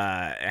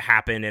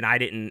happened, and I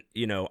didn't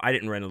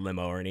rent a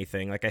limo or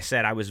anything. Like I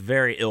said, I was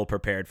very ill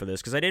prepared for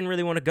this because I didn't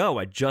really want to go.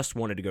 I just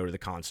wanted to go to the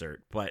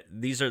concert. But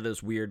these are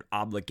those weird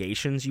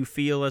obligations you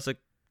feel as a,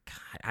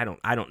 I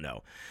don't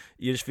know.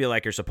 You just feel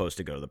like you're supposed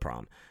to go to the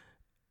prom.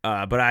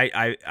 But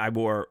I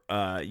wore,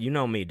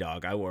 me,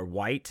 dog. I wore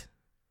white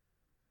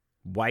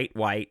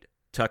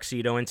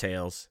tuxedo and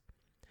tails.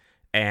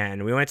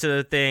 And we went to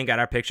the thing, got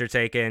our picture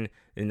taken,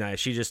 and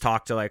she just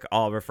talked to like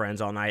all of her friends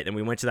all night. Then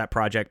we went to that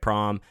project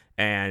prom,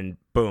 and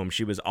boom,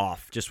 she was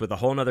off just with a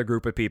whole nother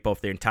group of people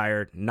for the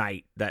entire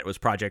night that was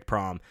project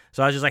prom.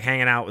 So I was just like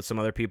hanging out with some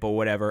other people,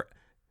 whatever.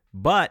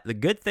 But the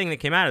good thing that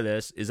came out of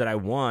this is that I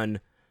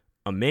won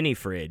a mini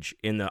fridge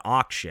in the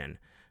auction.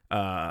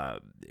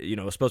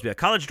 It was supposed to be a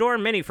college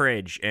dorm mini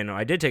fridge, and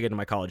I did take it to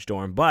my college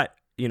dorm, but,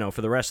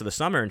 for the rest of the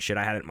summer and shit,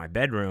 I had it in my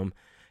bedroom,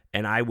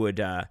 and I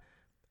would,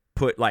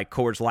 put, like,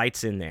 Coors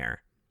Lights in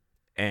there,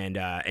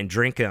 and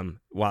drink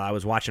them while I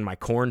was watching my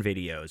Korn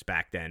videos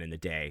back then in the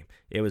day.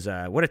 It was,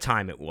 what a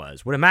time it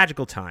was. What a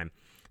magical time.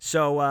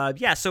 So,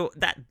 so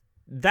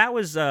that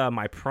was,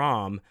 my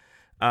prom.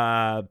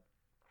 The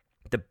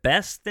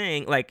best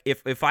thing, like,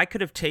 if I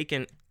could have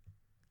taken,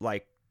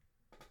 like,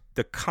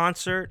 the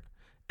concert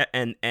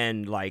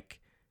and like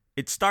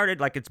it started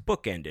like it's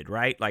bookended,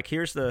 right? Like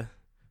here's the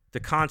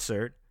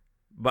concert,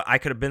 but I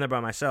could have been there by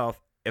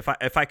myself. If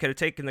I could have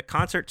taken the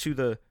concert to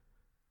the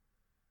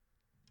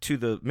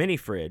mini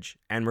fridge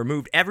and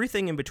removed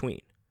everything in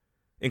between,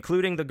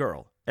 including the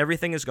girl,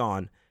 everything is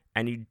gone,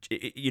 and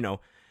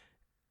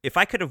if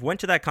I could have went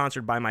to that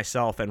concert by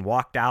myself and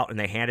walked out and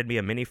they handed me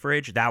a mini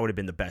fridge, that would have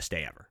been the best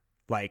day ever.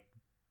 Like,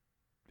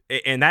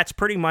 and that's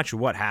pretty much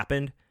what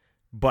happened,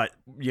 but,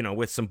 you know,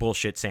 with some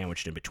bullshit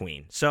sandwiched in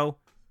between. So,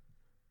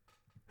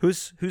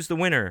 who's the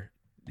winner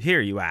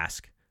here, you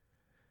ask?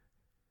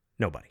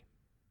 Nobody.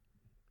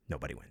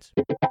 Nobody wins.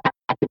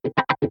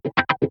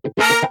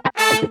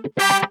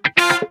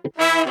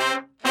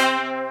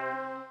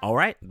 All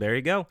right, there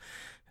you go.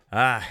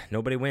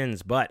 Nobody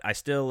wins, but I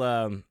still,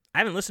 I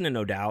haven't listened to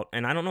No Doubt,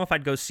 and I don't know if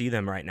I'd go see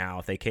them right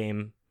now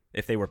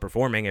if they were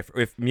performing,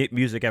 if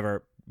music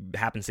ever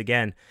happens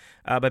again.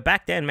 But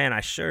back then, man,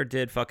 I sure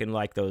did fucking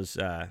like those,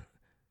 I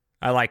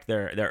liked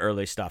their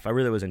early stuff. I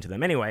really was into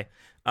them. Anyway,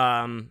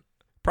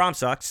 prom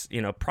sucks.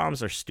 You know,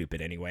 proms are stupid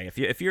anyway.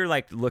 If you're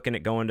like looking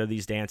at going to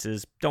these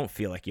dances, don't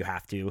feel like you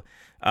have to,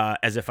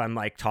 as if I'm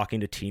like talking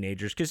to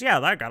teenagers, because yeah,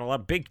 I got a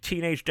lot big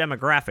teenage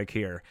demographic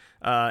here.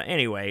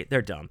 Anyway,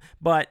 they're dumb.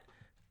 But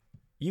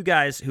you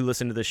guys who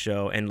listen to this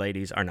show and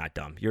ladies are not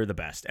dumb. You're the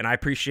best. And I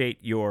appreciate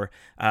your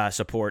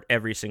support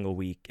every single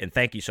week. And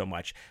thank you so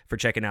much for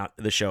checking out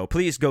the show.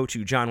 Please go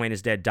to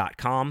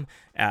johnwayneisdead.com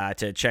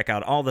to check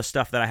out all the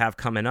stuff that I have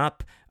coming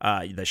up.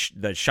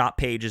 The shop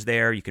page is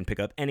there. You can pick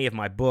up any of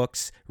my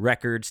books,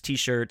 records,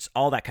 t-shirts,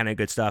 all that kind of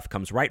good stuff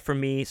comes right from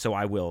me. So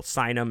I will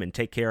sign them and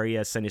take care of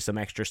you, send you some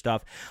extra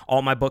stuff.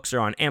 All my books are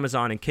on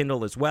Amazon and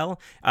Kindle as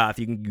well.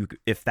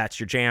 If that's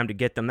your jam to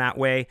get them that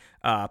way,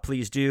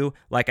 please do.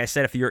 Like I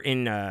said, if you're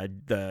in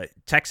the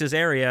Texas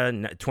area,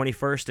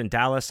 21st in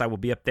Dallas, I will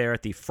be up there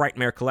at the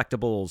Frightmare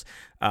Collectibles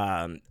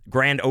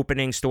grand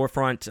opening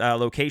storefront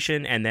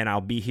location, and then I'll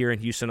be here in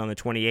Houston on the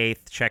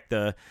 28th.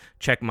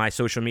 Check my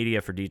social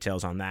media for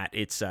details on that.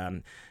 It's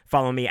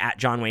follow me at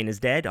John Wayne is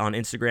Dead on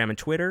Instagram and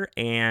Twitter,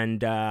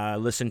 and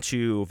listen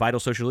to Vital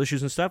Social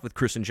Issues and stuff with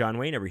Chris and John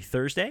Wayne every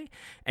Thursday.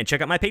 And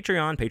check out my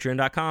Patreon,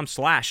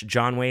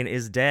 patreon.com/John Wayne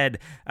is Dead.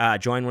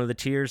 Join one of the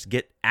tiers,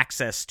 get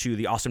access to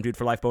the Awesome Dude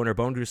for Life Boner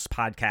Bonus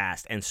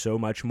podcast, and so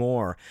much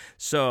more.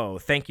 So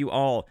thank you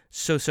all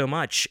so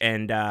much,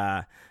 and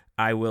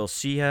I will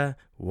see ya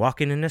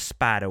walking in the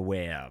spider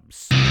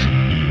webs.